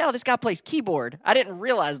 holy cow, this guy plays keyboard. I didn't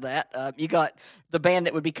realize that. You got the band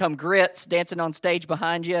that would become Grits dancing on stage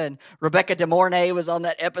behind you. And Rebecca De Mornay was on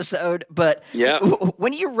that episode. But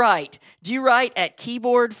when you write, do you write at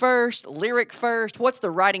keyboard first, lyric first? What's the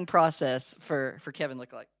writing process for Kevin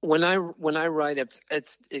look like? When I write,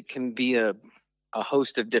 it can be a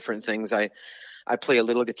host of different things. I play a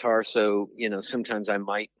little guitar, so, you know, sometimes I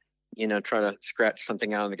might, you know, try to scratch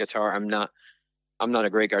something out on the guitar. I'm not a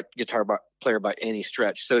great guitar player by any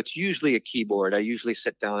stretch, so it's usually a keyboard. I usually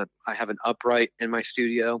sit down. I have an upright in my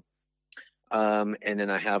studio, and then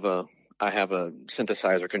I have a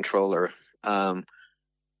synthesizer controller.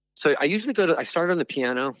 So I usually I start on the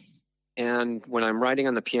piano, and when I'm writing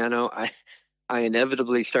on the piano, I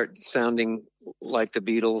inevitably start sounding like the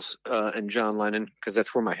Beatles and John Lennon, because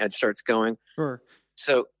that's where my head starts going. Sure.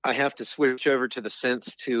 So I have to switch over to the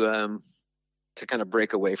synth to kind of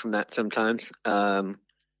break away from that sometimes.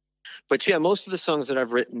 But yeah, most of the songs that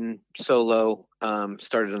I've written solo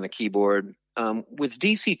started on the keyboard. With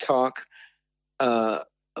DC Talk,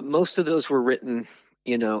 most of those were written,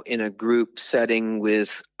 you know, in a group setting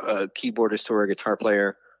with a keyboardist or a guitar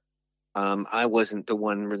player. I wasn't the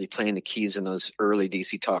one really playing the keys in those early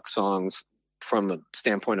DC Talk songs from a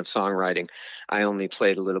standpoint of songwriting. I only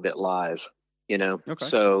played a little bit live, you know. Okay.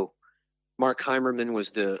 So Mark Heimerman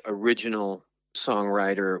was the original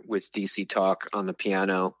songwriter with DC Talk on the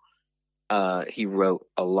piano. He wrote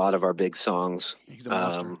a lot of our big songs. He's a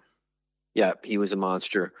monster. Yeah, he was a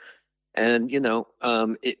monster. And, you know,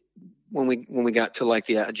 when we got to like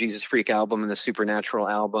the Jesus Freak album and the Supernatural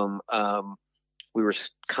album, we were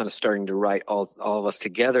kind of starting to write all of us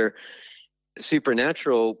together.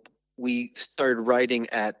 Supernatural, we started writing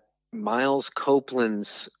at Miles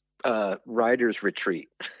Copeland's writer's retreat.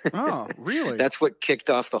 Oh, really? That's what kicked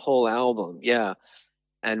off the whole album. Yeah.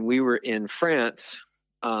 And we were in France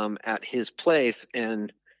at his place,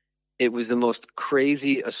 and it was the most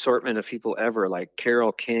crazy assortment of people ever, like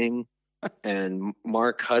Carole King and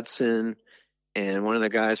Mark Hudson and one of the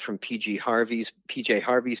guys from PJ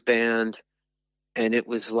Harvey's band. And it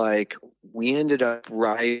was like, we ended up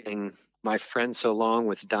writing My Friend So Long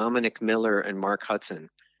with Dominic Miller and Mark Hudson.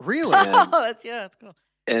 Really? That's cool.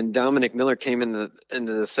 And Dominic Miller came into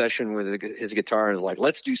the session with his guitar and was like,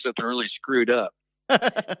 let's do something really screwed up.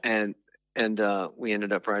 And we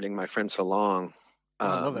ended up writing My Friend So Long.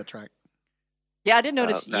 I love that track. Yeah, I did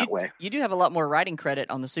notice way. you do have a lot more writing credit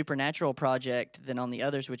on the Supernatural project than on the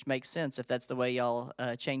others, which makes sense if that's the way y'all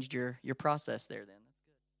changed your process there. Then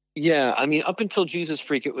Yeah, I mean, up until Jesus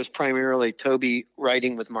Freak, it was primarily Toby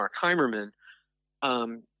writing with Mark Heimerman.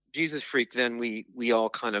 Jesus Freak, then we all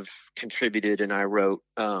kind of contributed, and I wrote.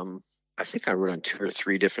 I think I wrote on 2 or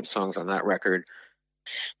 3 different songs on that record.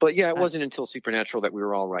 But yeah, it wasn't until Supernatural that we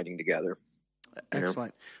were all writing together.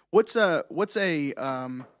 Excellent. What's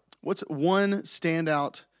one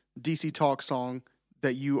standout DC Talk song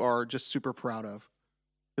that you are just super proud of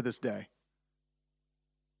to this day?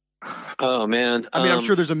 Oh man. I mean, I'm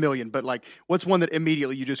sure there's a million, but like, what's one that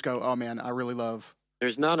immediately you just go, oh man, I really love?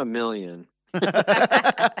 There's not a million.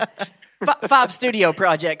 5 studio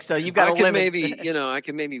projects, so you've got a limit. I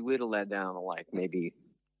can maybe whittle that down to like maybe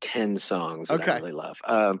 10 songs that Okay. I really love.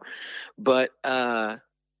 But I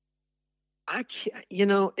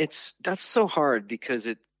can't, that's so hard because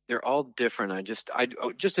they're all different. I just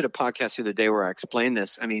did a podcast the other day where I explained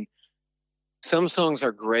this. I mean, some songs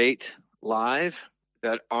are great live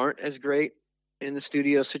that aren't as great in the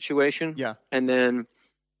studio situation. Yeah. And then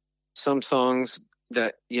some songs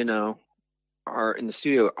that, are in the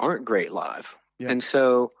studio aren't great live. Yeah. And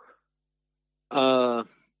so, My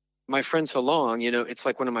Friend So Long, it's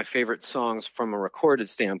like one of my favorite songs from a recorded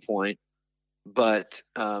standpoint, but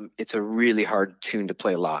it's a really hard tune to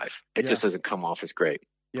play live. It just doesn't come off as great.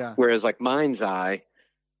 Yeah. Whereas like Mind's Eye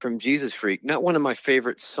from Jesus Freak, not one of my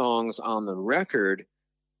favorite songs on the record,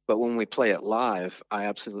 but when we play it live, I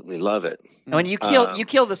absolutely love it. When you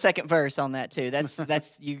kill the second verse on that too. That's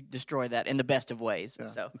you destroy that in the best of ways. Yeah.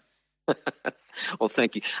 So well,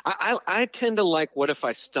 thank you. I tend to like What If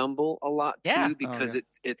I Stumble a lot too, Yeah. because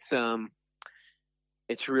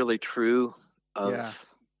it's really true of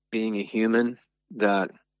being a human,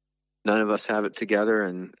 that none of us have it together,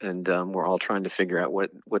 and we're all trying to figure out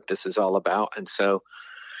what this is all about. And so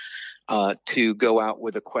to go out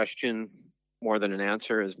with a question more than an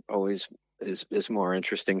answer is always is more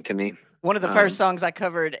interesting to me. one of the first songs I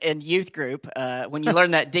covered in youth group, when you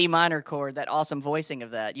learn that D minor chord, that awesome voicing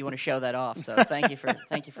of that, you want to show that off. So thank you for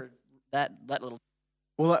that little.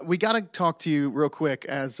 Well, we got to talk to you real quick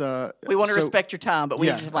as We want to respect your time, but we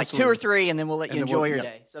yeah, have like absolutely. 2 or 3, and then we'll let you And then enjoy we'll- your yep.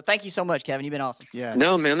 day. So thank you so much, Kevin. You've been awesome. Yeah.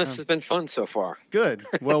 No, man, this has been fun so far. Good.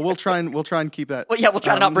 Well, we'll try and keep that. Well, yeah, we'll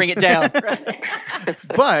try to not bring it down.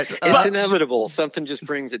 But It's inevitable. Something just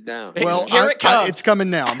brings it down. well, Here it comes. it's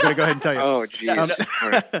coming now. I'm going to go ahead and tell you. Oh, geez. All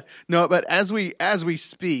right. No, but as we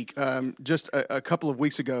speak, just a couple of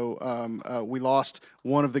weeks ago, we lost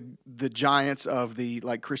one of the giants of the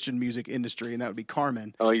like Christian music industry, and that would be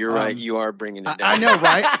Carmen. Oh, you're right. You are bringing it down. I know,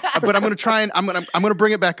 right? But I'm going to try and I'm going to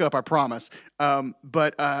bring it back up. I promise.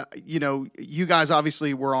 But you guys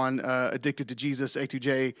obviously were on Addicted to Jesus,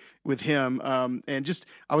 A2J with him, and just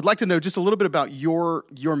I would like to know just a little bit about your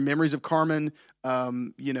memories of Carmen.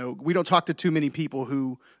 We don't talk to too many people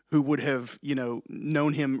who would have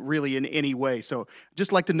known him really in any way. So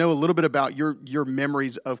just like to know a little bit about your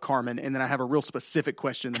memories of Carmen, and then I have a real specific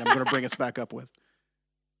question that I'm going to bring us back up with.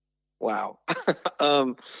 Wow.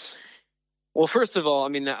 Well, first of all, I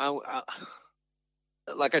mean,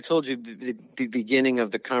 like I told you the beginning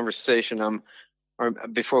of the conversation, or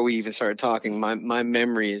before we even started talking, my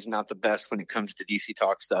memory is not the best when it comes to DC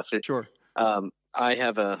Talk stuff. Sure. I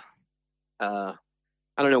have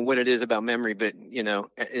I don't know what it is about memory, but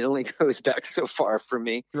it only goes back so far for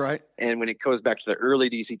me. Right. And when it goes back to the early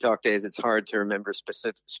DC Talk days, it's hard to remember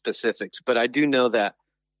specifics. But I do know that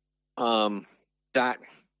that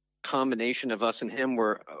combination of us and him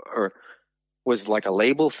was like a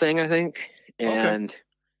label thing, I think. And Okay.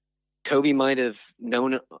 Toby might have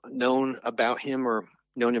known about him or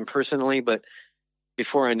known him personally, but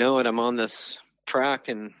before I know it, I'm on this track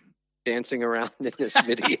and dancing around in this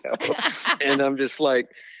video. And I'm just like,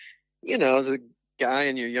 as a guy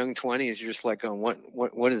in your young 20s, you're just like, oh,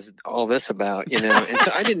 what is all this about? And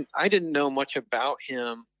so I didn't know much about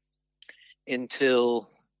him until,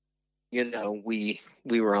 we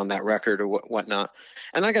were on that record or whatnot.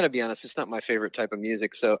 And I got to be honest, it's not my favorite type of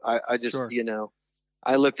music. So I just, Sure.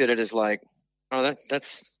 I looked at it as like, oh,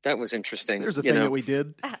 that was interesting. There's a thing that we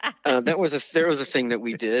did. There was a thing that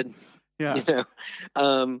we did. Yeah.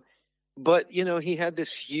 But he had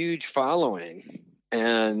this huge following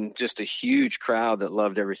and just a huge crowd that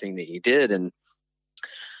loved everything that he did. And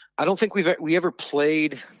I don't think we ever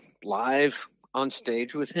played live on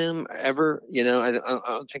stage with him ever. I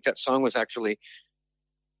don't think that song was actually.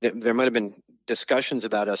 There might have been discussions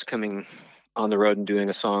about us coming on the road and doing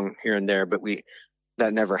a song here and there, but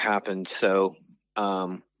that never happened. So,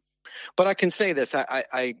 But I can say this.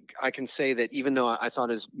 I can say that even though I thought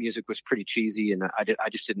his music was pretty cheesy and I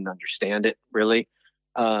just didn't understand it really,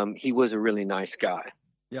 he was a really nice guy.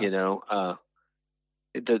 Yeah. You know,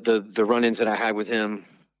 the run-ins that I had with him,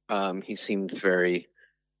 he seemed very,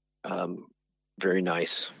 very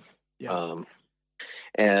nice. Yeah.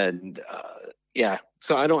 Yeah.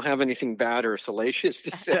 So I don't have anything bad or salacious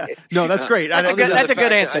to say. Yeah. No, that's great. That's a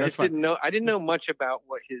good answer. I just didn't know much about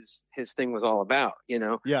what his thing was all about, you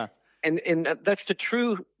know? Yeah. And that's the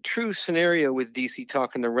true scenario with DC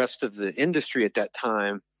Talk and the rest of the industry at that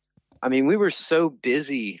time. I mean, we were so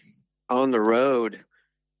busy on the road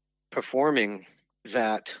performing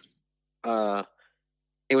that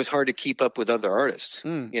it was hard to keep up with other artists.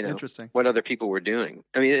 You know, interesting. What other people were doing.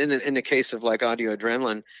 I mean, in the case of like Audio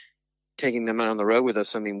Adrenaline, taking them out on the road with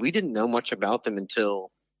us, I mean, we didn't know much about them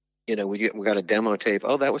until, you know, we got a demo tape.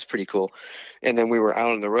 Oh, that was pretty cool. And then we were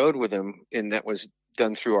out on the road with them, and that was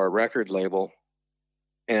done through our record label.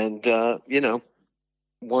 And, you know,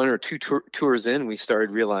 one or two tours in, we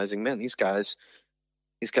started realizing, man, these guys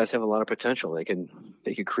have a lot of potential. They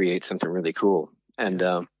could create something really cool. And,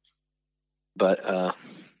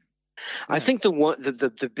 I think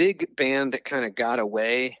the big band that kind of got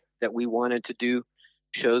away that we wanted to do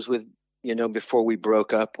shows with, you know, before we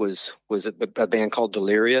broke up was a band called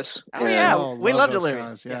Delirious. Oh, yeah. We love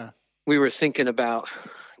Delirious. Guys, yeah. We were thinking about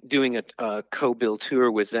doing a co-bill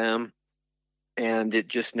tour with them, and it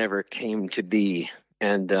just never came to be.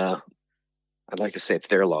 And I'd like to say it's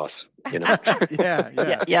their loss, you know. Yeah.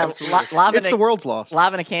 Live it's the world's loss.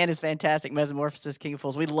 Live in a Can is fantastic. Metamorphosis, King of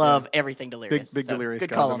Fools. We love everything Delirious. Big Delirious.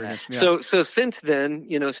 Good guys call on over that. here. Yeah. So since then,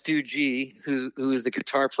 you know, Stu G, who is the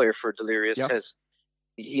guitar player for Delirious,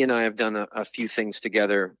 he and I have done a few things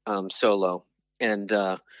together solo, and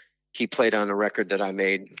he played on a record that I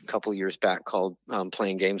made a couple years back called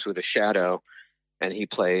Playing Games with a Shadow, and he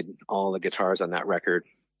played all the guitars on that record,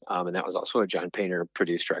 and that was also a John Painter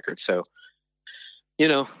produced record. So, you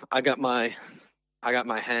know, I got my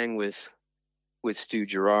hang with Stu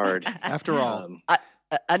Gerard. After all,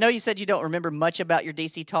 I know you said you don't remember much about your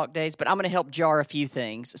DC Talk days, but I'm going to help jar a few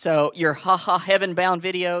things. So your Heaven Bound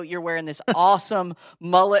video, you're wearing this awesome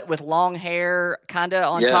mullet with long hair, kind of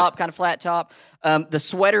on top, kind of flat top. The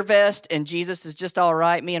sweater vest and Jesus is Just All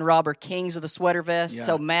Right. Me and Rob are kings of the sweater vest,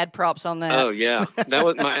 so mad props on that. Oh yeah, that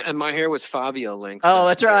was my hair was Fabio length. Oh,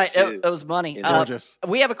 that's right. It was money. Gorgeous.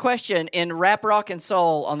 We have a question in Rap, Rock, and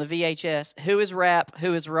Soul on the VHS. Who is rap?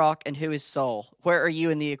 Who is rock? And who is soul? Where are you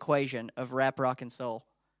in the equation of rap, rock, and soul?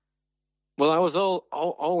 Well, I was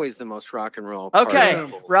always the most rock and roll. Okay,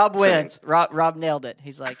 Rob wins. Rob nailed it.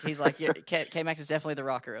 He's like K-Max is definitely the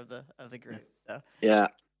rocker of the group. So yeah.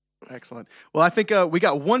 Excellent. Well, I think we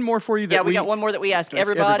got one more for you. We got one more that we ask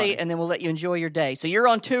everybody, and then we'll let you enjoy your day. So you're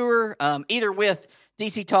on tour, either with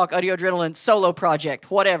DC Talk, Audio Adrenaline, solo project,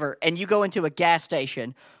 whatever, and you go into a gas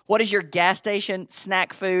station. What is your gas station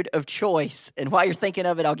snack food of choice? And while you're thinking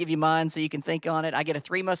of it, I'll give you mine so you can think on it. I get a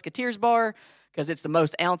Three Musketeers bar because it's the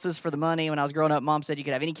most ounces for the money. When I was growing up, Mom said you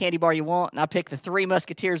could have any candy bar you want, and I picked the Three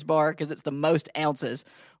Musketeers bar because it's the most ounces.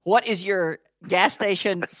 What is your gas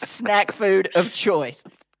station snack food of choice?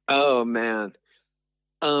 Oh man,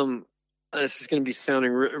 this is going to be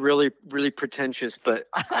sounding really, really pretentious, but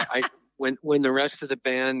when the rest of the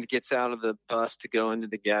band gets out of the bus to go into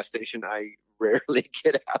the gas station, I rarely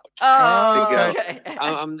get out. Oh, okay.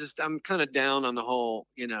 I'm kind of down on the whole,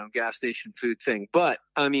 you know, gas station food thing. But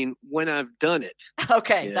I mean, when I've done it,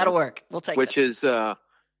 okay, that'll work. We'll take which is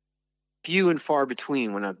few and far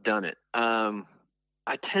between when I've done it.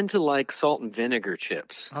 I tend to like salt and vinegar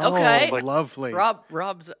chips. Oh, okay, lovely.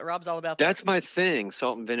 Rob's all about that. That's my thing,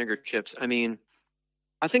 salt and vinegar chips. I mean,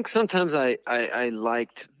 I think sometimes I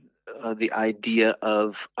liked the idea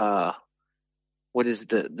of what is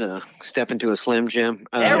the step into a Slim Jim.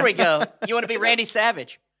 There we go. You want to be Randy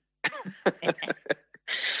Savage.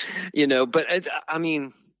 You know, but I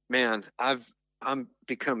mean, man, I'm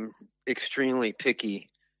become extremely picky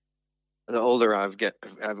the older I've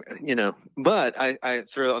you know, but I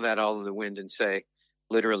throw that all to the wind and say,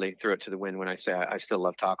 literally throw it to the wind when I say I still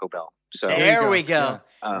love Taco Bell. So there we go.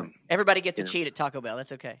 Yeah. Everybody gets to cheat at Taco Bell.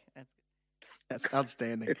 That's okay. That's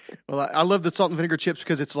outstanding. Well, I love the salt and vinegar chips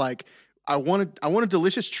because it's like I want a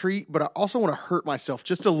delicious treat, but I also want to hurt myself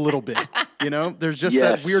just a little bit. You know, there's just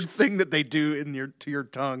that weird thing that they do to your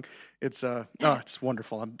tongue. It's it's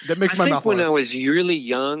wonderful. That makes my mouth water. When I was really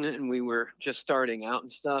young and we were just starting out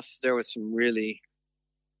and stuff, there was some really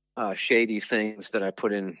shady things that I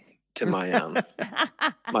put in to my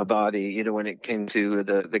my body. You know, when it came to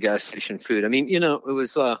the gas station food. I mean, you know, it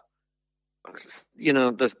was you know,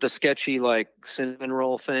 the sketchy like cinnamon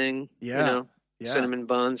roll thing. Yeah. You know? Yeah. cinnamon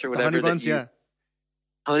buns or The whatever. honey that buns, you- yeah.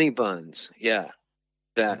 Honey buns, yeah.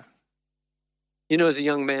 That, you know, as a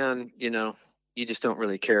young man, you know, you just don't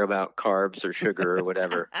really care about carbs or sugar or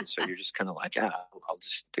whatever. And so you're just kind of like, I'll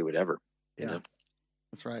just do whatever. Yeah. You know?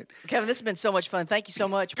 That's right. Kevin, this has been so much fun. Thank you so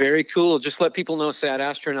much. Very cool. Just let people know Sad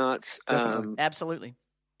Astronauts Absolutely.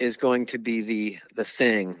 is going to be the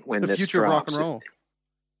thing when The this future of rock drops. and roll.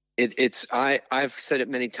 I've said it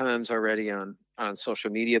many times already on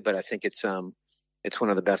social media, but I think it's one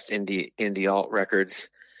of the best indie alt records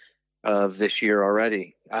of this year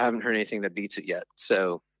already. I haven't heard anything that beats it yet.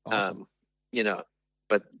 So, Awesome. you know,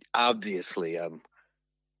 but obviously I'm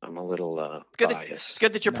a little biased. It's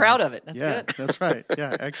good that you're proud of it. That's Yeah, good. that's right.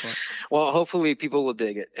 Yeah, excellent. Well, hopefully people will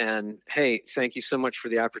dig it. And hey, thank you so much for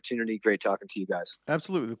the opportunity. Great talking to you guys.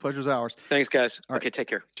 Absolutely. The pleasure's ours. Thanks, guys. All right. Okay, take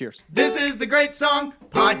care. Cheers. This is the Great Song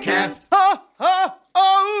Podcast.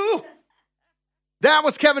 Oh! That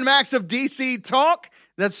was Kevin Max of DC Talk.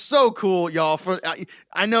 That's so cool, y'all.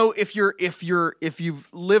 I know if you've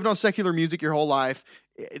lived on secular music your whole life,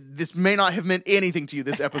 this may not have meant anything to you,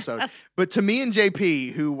 this episode. But to me and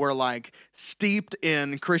JP, who were like steeped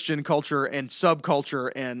in Christian culture and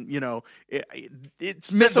subculture, and, you know,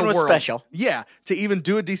 it's meant This one the was world. special. Yeah, to even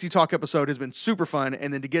do a DC Talk episode has been super fun,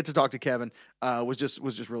 and then to get to talk to Kevin was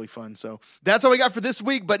just really fun. So that's all we got for this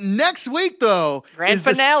week. But next week, though, Grand is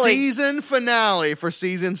finale. the season finale for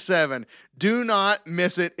season 7. Do not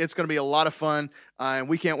miss it. It's going to be a lot of fun, and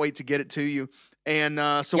we can't wait to get it to you. And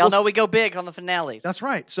so Y'all know we go big on the finales. That's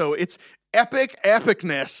right. So it's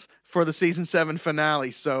epicness for the season 7 finale.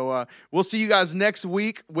 So we'll see you guys next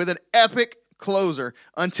week with an epic closer.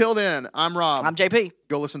 Until then, I'm Rob. I'm JP.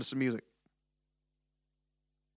 Go listen to some music.